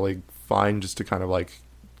sure. are really fine just to kind of like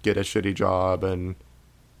get a shitty job and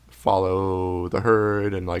follow the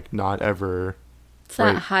herd and like not ever It's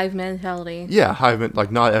that hive mentality. Yeah, hive,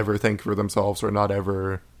 like not ever think for themselves or not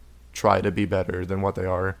ever try to be better than what they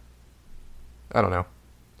are. I don't know.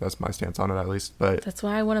 That's my stance on it, at least. But that's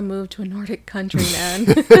why I want to move to a Nordic country, man.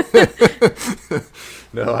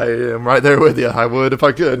 No, I am right there with you. I would if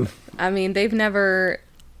I could. I mean, they've never,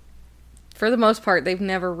 for the most part, they've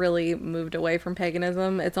never really moved away from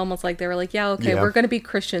paganism. It's almost like they were like, yeah, okay, we're going to be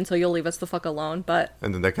Christian, so you'll leave us the fuck alone. But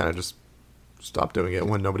and then they kind of just stopped doing it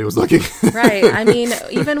when nobody was looking. Right. I mean,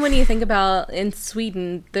 even when you think about in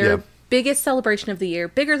Sweden, their biggest celebration of the year,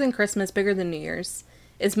 bigger than Christmas, bigger than New Year's,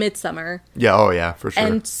 is Midsummer. Yeah, oh yeah, for sure.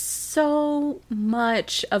 And so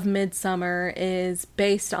much of Midsummer is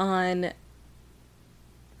based on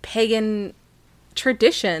pagan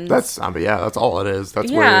traditions. That's all it is.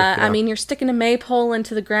 That's I mean, you're sticking a maypole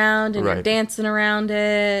into the ground and you're dancing around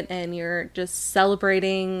it and you're just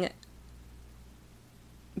celebrating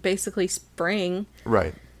basically spring.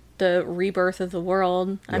 Right. The rebirth of the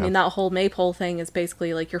world. I mean, that whole maypole thing is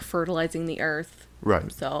basically like you're fertilizing the earth.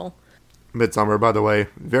 Right. So Midsummer, by the way,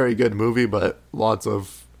 very good movie, but lots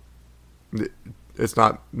of... It's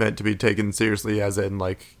not meant to be taken seriously as in,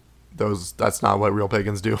 like, that's not what real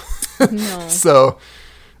pagans do. No. So,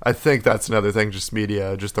 I think that's another thing, just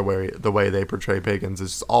media, just the way they portray pagans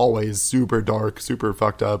is always super dark, super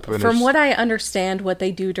fucked up. And from what I understand, what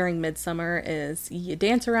they do during Midsummer is you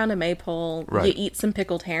dance around a maypole, you eat some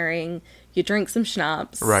pickled herring, you drink some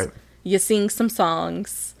schnapps, you sing some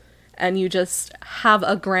songs, and you just have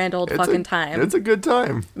a grand old fucking time. It's a good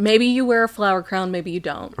time. Maybe you wear a flower crown, maybe you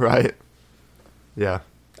don't. Right. Yeah.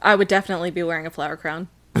 I would definitely be wearing a flower crown.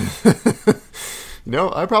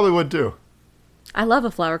 I probably would too. I love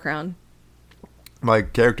a flower crown. My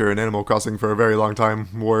character in Animal Crossing for a very long time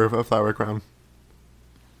wore a flower crown.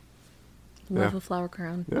 Love a flower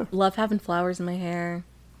crown. Yeah. Love having flowers in my hair.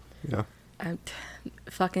 Yeah.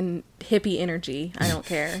 Fucking hippie energy. I don't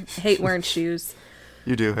care. I hate wearing shoes.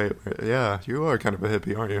 You do hate... Yeah, you are kind of a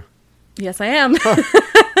hippie, aren't you? Yes, I am.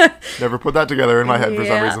 Never put that together in my head for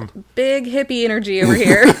some reason. Big hippie energy over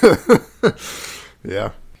here.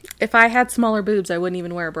 Yeah. If I had smaller boobs, I wouldn't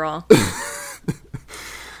even wear a bra.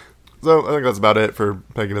 So, I think that's about it for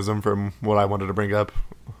paganism from what I wanted to bring up.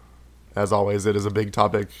 As always, it is a big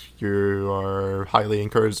topic. You are highly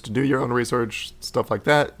encouraged to do your own research, stuff like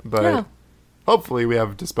that. But hopefully we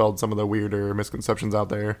have dispelled some of the weirder misconceptions out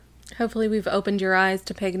there. Hopefully we've opened your eyes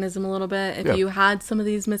to paganism a little bit. If you had some of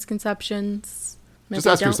these misconceptions, just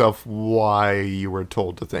ask yourself why you were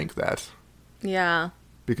told to think that. Yeah.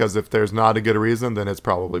 Because if there's not a good reason, then it's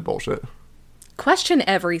probably bullshit. Question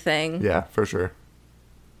everything. Yeah, for sure.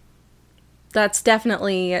 That's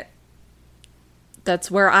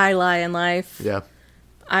where I lie in life. Yeah.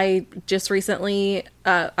 I just recently,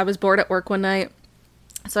 I was bored at work one night,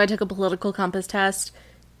 so I took a political compass test.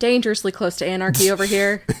 Dangerously close to anarchy over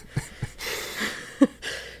here.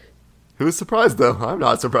 Who's surprised, though? I'm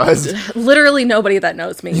not surprised. Literally nobody that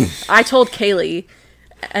knows me. I told Kaylee,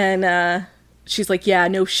 and she's like, yeah,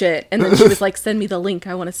 no shit. And then she was like, send me the link.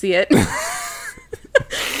 I want to see it.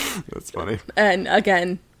 That's funny. And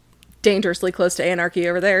again, dangerously close to anarchy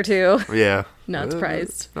over there, too. Yeah. Not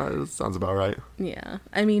surprised. That sounds about right. Yeah.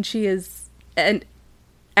 I mean, she is an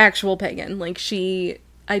actual pagan. Like, she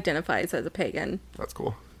identifies as a pagan. That's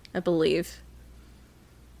cool. I believe.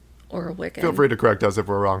 Or a Wiccan. Feel free to correct us if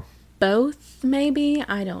we're wrong. Both, maybe?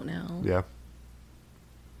 I don't know. Yeah.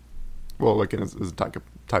 Well, Wiccan is a type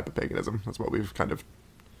of paganism. That's what we've kind of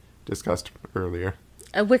discussed earlier.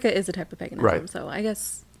 A Wicca is a type of paganism, right. So I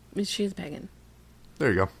guess she's a pagan. There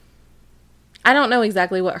you go. I don't know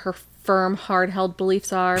exactly what her firm, hard-held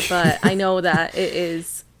beliefs are, but I know that it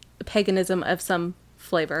is paganism of some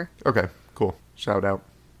flavor. Okay, cool. Shout out.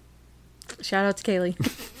 Shout out to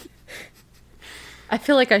Kaylee. I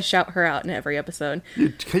feel like I shout her out in every episode.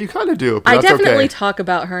 You kind of do. But I that's definitely okay. talk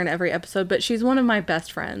about her in every episode, but she's one of my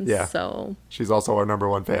best friends. Yeah. So she's also our number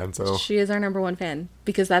one fan. So she is our number one fan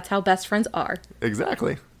because that's how best friends are.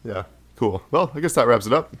 Exactly. Yeah. Cool. Well, I guess that wraps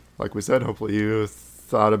it up. Like we said, hopefully you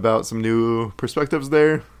thought about some new perspectives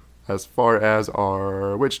there. As far as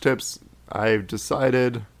our witch tips, I've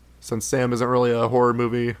decided, since Sam isn't really a horror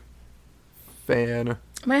movie fan.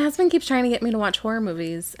 My husband keeps trying to get me to watch horror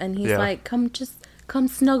movies, and he's like, come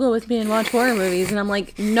snuggle with me and watch horror movies. And I'm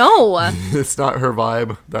like, no. It's not her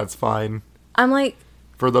vibe. That's fine. I'm like...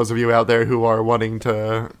 For those of you out there who are wanting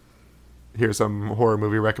to hear some horror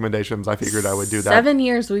movie recommendations, I figured I would do that. 7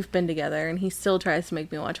 years we've been together, and he still tries to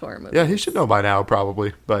make me watch horror movies. Yeah, he should know by now,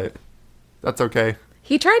 probably, but that's okay.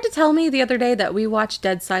 He tried to tell me the other day that we watched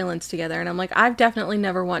Dead Silence together, and I'm like, I've definitely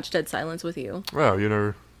never watched Dead Silence with you. Well, you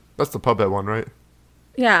know, that's the puppet one, right?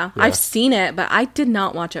 Yeah, Yeah. I've seen it, but I did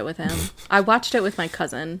not watch it with him. I watched it with my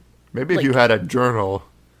cousin. Maybe if Like- you had a journal,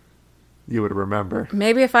 you would remember.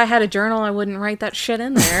 Maybe if I had a journal, I wouldn't write that shit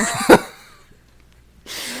in there.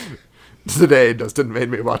 Today, Dustin made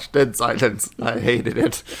me watch Dead Silence. I hated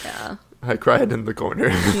it. Yeah. I cried in the corner.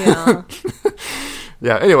 Yeah.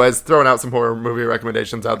 Yeah, anyways, throwing out some horror movie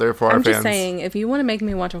recommendations out there for our I'm fans. just saying, if you want to make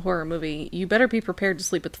me watch a horror movie, you better be prepared to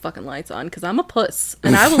sleep with the fucking lights on, because I'm a puss,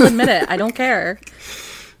 and I will admit it. I don't care.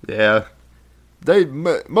 Yeah.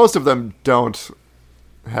 Most of them don't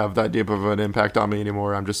have that deep of an impact on me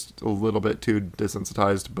anymore. I'm just a little bit too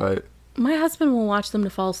desensitized, but My husband will watch them to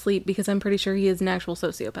fall asleep because I'm pretty sure he is an actual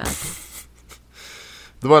sociopath.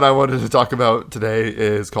 the one I wanted to talk about today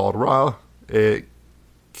is called Raw. It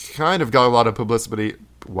kind of got a lot of publicity.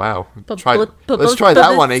 Wow. Let's try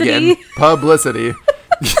that one again. Publicity.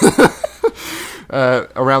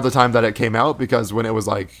 Around the time that it came out, because when it was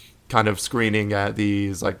like kind of screening at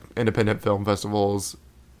these like independent film festivals,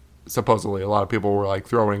 supposedly a lot of people were like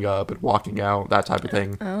throwing up and walking out, that type of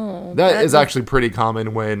thing. Oh. That is actually pretty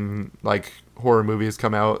common when like horror movies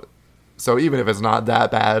come out. So even if it's not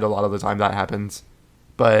that bad, a lot of the time that happens.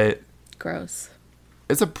 But Gross.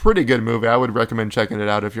 it's a pretty good movie. I would recommend checking it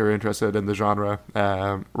out if you're interested in the genre.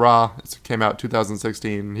 Raw, it came out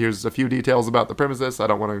 2016. Here's a few details about the premises. I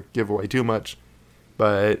don't want to give away too much,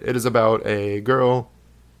 but it is about a girl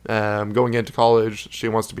going into college. She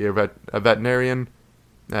wants to be a veterinarian.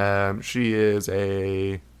 She is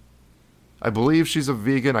I believe she's a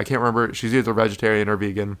vegan. I can't remember. She's either vegetarian or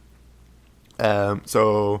vegan.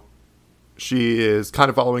 So she is kind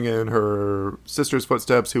of following in her sister's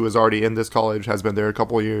footsteps, who is already in this college, has been there a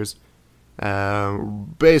couple of years.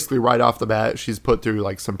 Basically, right off the bat, she's put through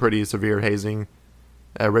like some pretty severe hazing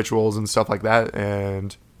rituals and stuff like that.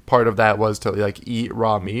 And part of that was to like eat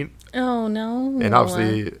raw meat. Oh, no. And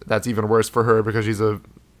obviously, that's even worse for her because she's a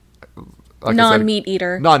like non-meat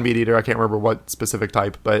eater. Non-meat eater. I can't remember what specific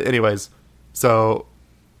type. But anyways, so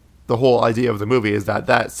the whole idea of the movie is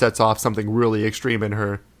that sets off something really extreme in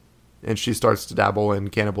her. And she starts to dabble in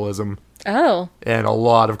cannibalism. Oh. And a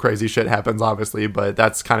lot of crazy shit happens, obviously. But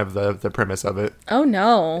that's kind of the premise of it. Oh,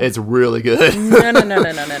 no. It's really good.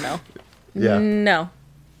 No. Yeah. No.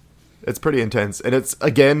 It's pretty intense. And it's,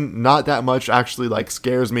 again, not that much actually, like,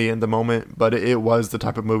 scares me in the moment. But it was the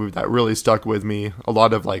type of movie that really stuck with me. A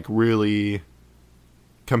lot of, like, really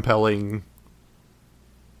compelling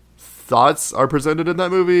thoughts are presented in that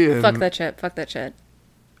movie. And Fuck that shit.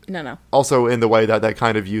 No. also in the way that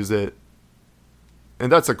kind of use it.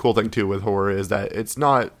 And that's a cool thing, too, with horror, is that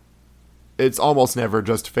it's almost never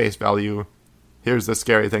just face value. Here's the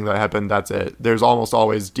scary thing that happened, that's it. There's almost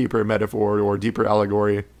always deeper metaphor or deeper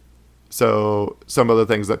allegory. So some of the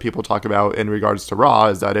things that people talk about in regards to Raw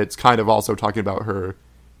is that it's kind of also talking about her,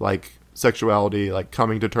 like, sexuality, like,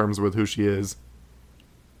 coming to terms with who she is.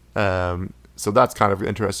 So that's kind of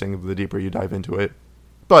interesting the deeper you dive into it.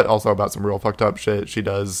 But also about some real fucked up shit she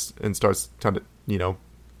does and starts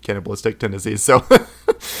cannibalistic tendencies. So,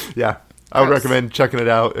 yeah, I would recommend checking it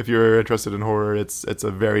out if you're interested in horror. It's a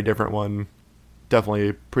very different one.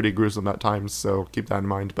 Definitely pretty gruesome at times, so keep that in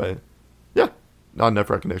mind. But, yeah, not enough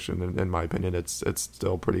recognition, in my opinion. It's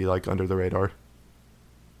still pretty, like, under the radar.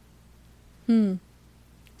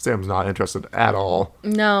 Sam's not interested at all.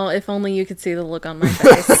 No, if only you could see the look on my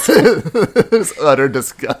face. It's utter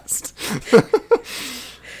disgust.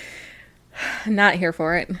 Not here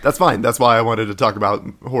for it. That's fine. That's why I wanted to talk about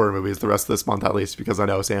horror movies the rest of this month, at least, because I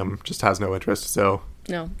know Sam just has no interest. So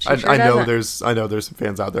No, she I sure know doesn't. there's some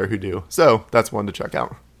fans out there who do. So that's one to check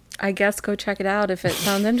out. I guess go check it out if it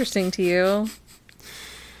sounds interesting to you.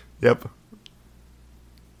 Yep,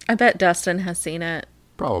 I bet Dustin has seen it,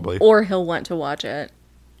 probably. or he'll want to watch it.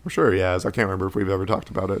 For sure he has. I can't remember if we've ever talked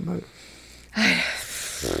about it, but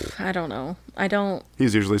I don't know. I don't.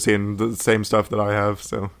 he's usually seen the same stuff that I have.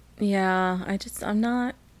 So Yeah, I'm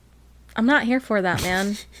not here for that,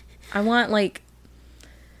 man. I want like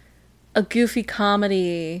a goofy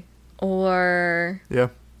comedy or yeah,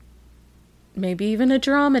 maybe even a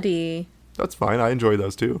dramedy. that's fine. I enjoy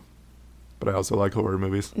those too, but I also like horror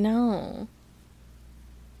movies. No.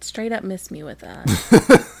 Straight up miss me with that.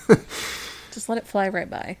 Just let it fly right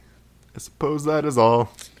by. I suppose that is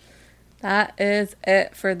all. That is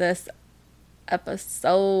it for this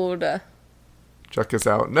episode. Check us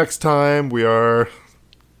out next time. We are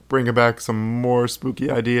bringing back some more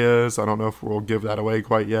spooky ideas. I don't know if we'll give that away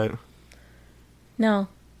quite yet. No.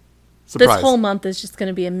 Surprise. This whole month is just going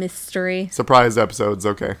to be a mystery. Surprise episodes.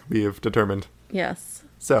 Okay, we have determined. Yes.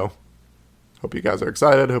 So, hope you guys are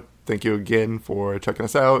excited. Thank you again for checking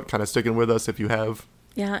us out, kind of sticking with us if you have.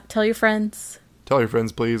 Yeah, tell your friends. Tell your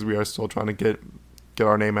friends, please. We are still trying to get get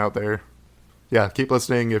our name out there. Yeah, keep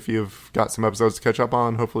listening if you've got some episodes to catch up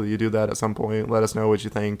on. Hopefully you do that at some point. Let us know what you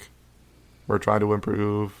think. We're trying to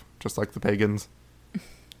improve, just like the pagans.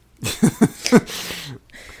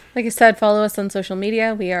 Like I said, follow us on social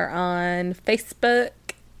media. We are on Facebook,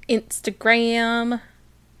 Instagram,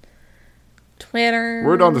 Twitter.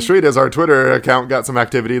 Word on the street is our Twitter account got some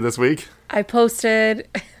activity this week. I posted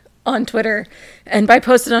on Twitter, and by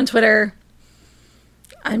posted on Twitter,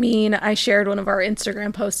 I mean I shared one of our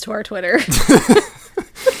Instagram posts to our Twitter.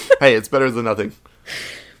 Hey, it's better than nothing.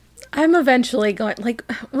 I'm eventually going, like,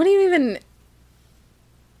 what do you even...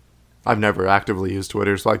 I've never actively used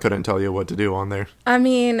Twitter, so I couldn't tell you what to do on there. I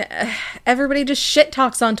mean, everybody just shit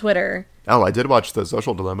talks on Twitter. Oh, I did watch The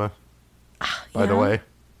Social Dilemma, by the Yeah? way.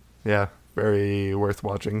 Yeah, very worth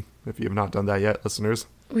watching if you have not done that yet, listeners.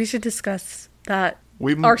 We should discuss that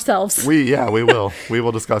We ourselves. We will. We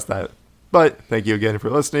will discuss that. But thank you again for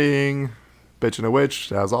listening. Bitch and a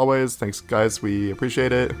Witch, as always. Thanks, guys. We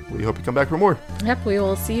appreciate it. We hope you come back for more. Yep, we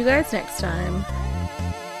will see you guys next time.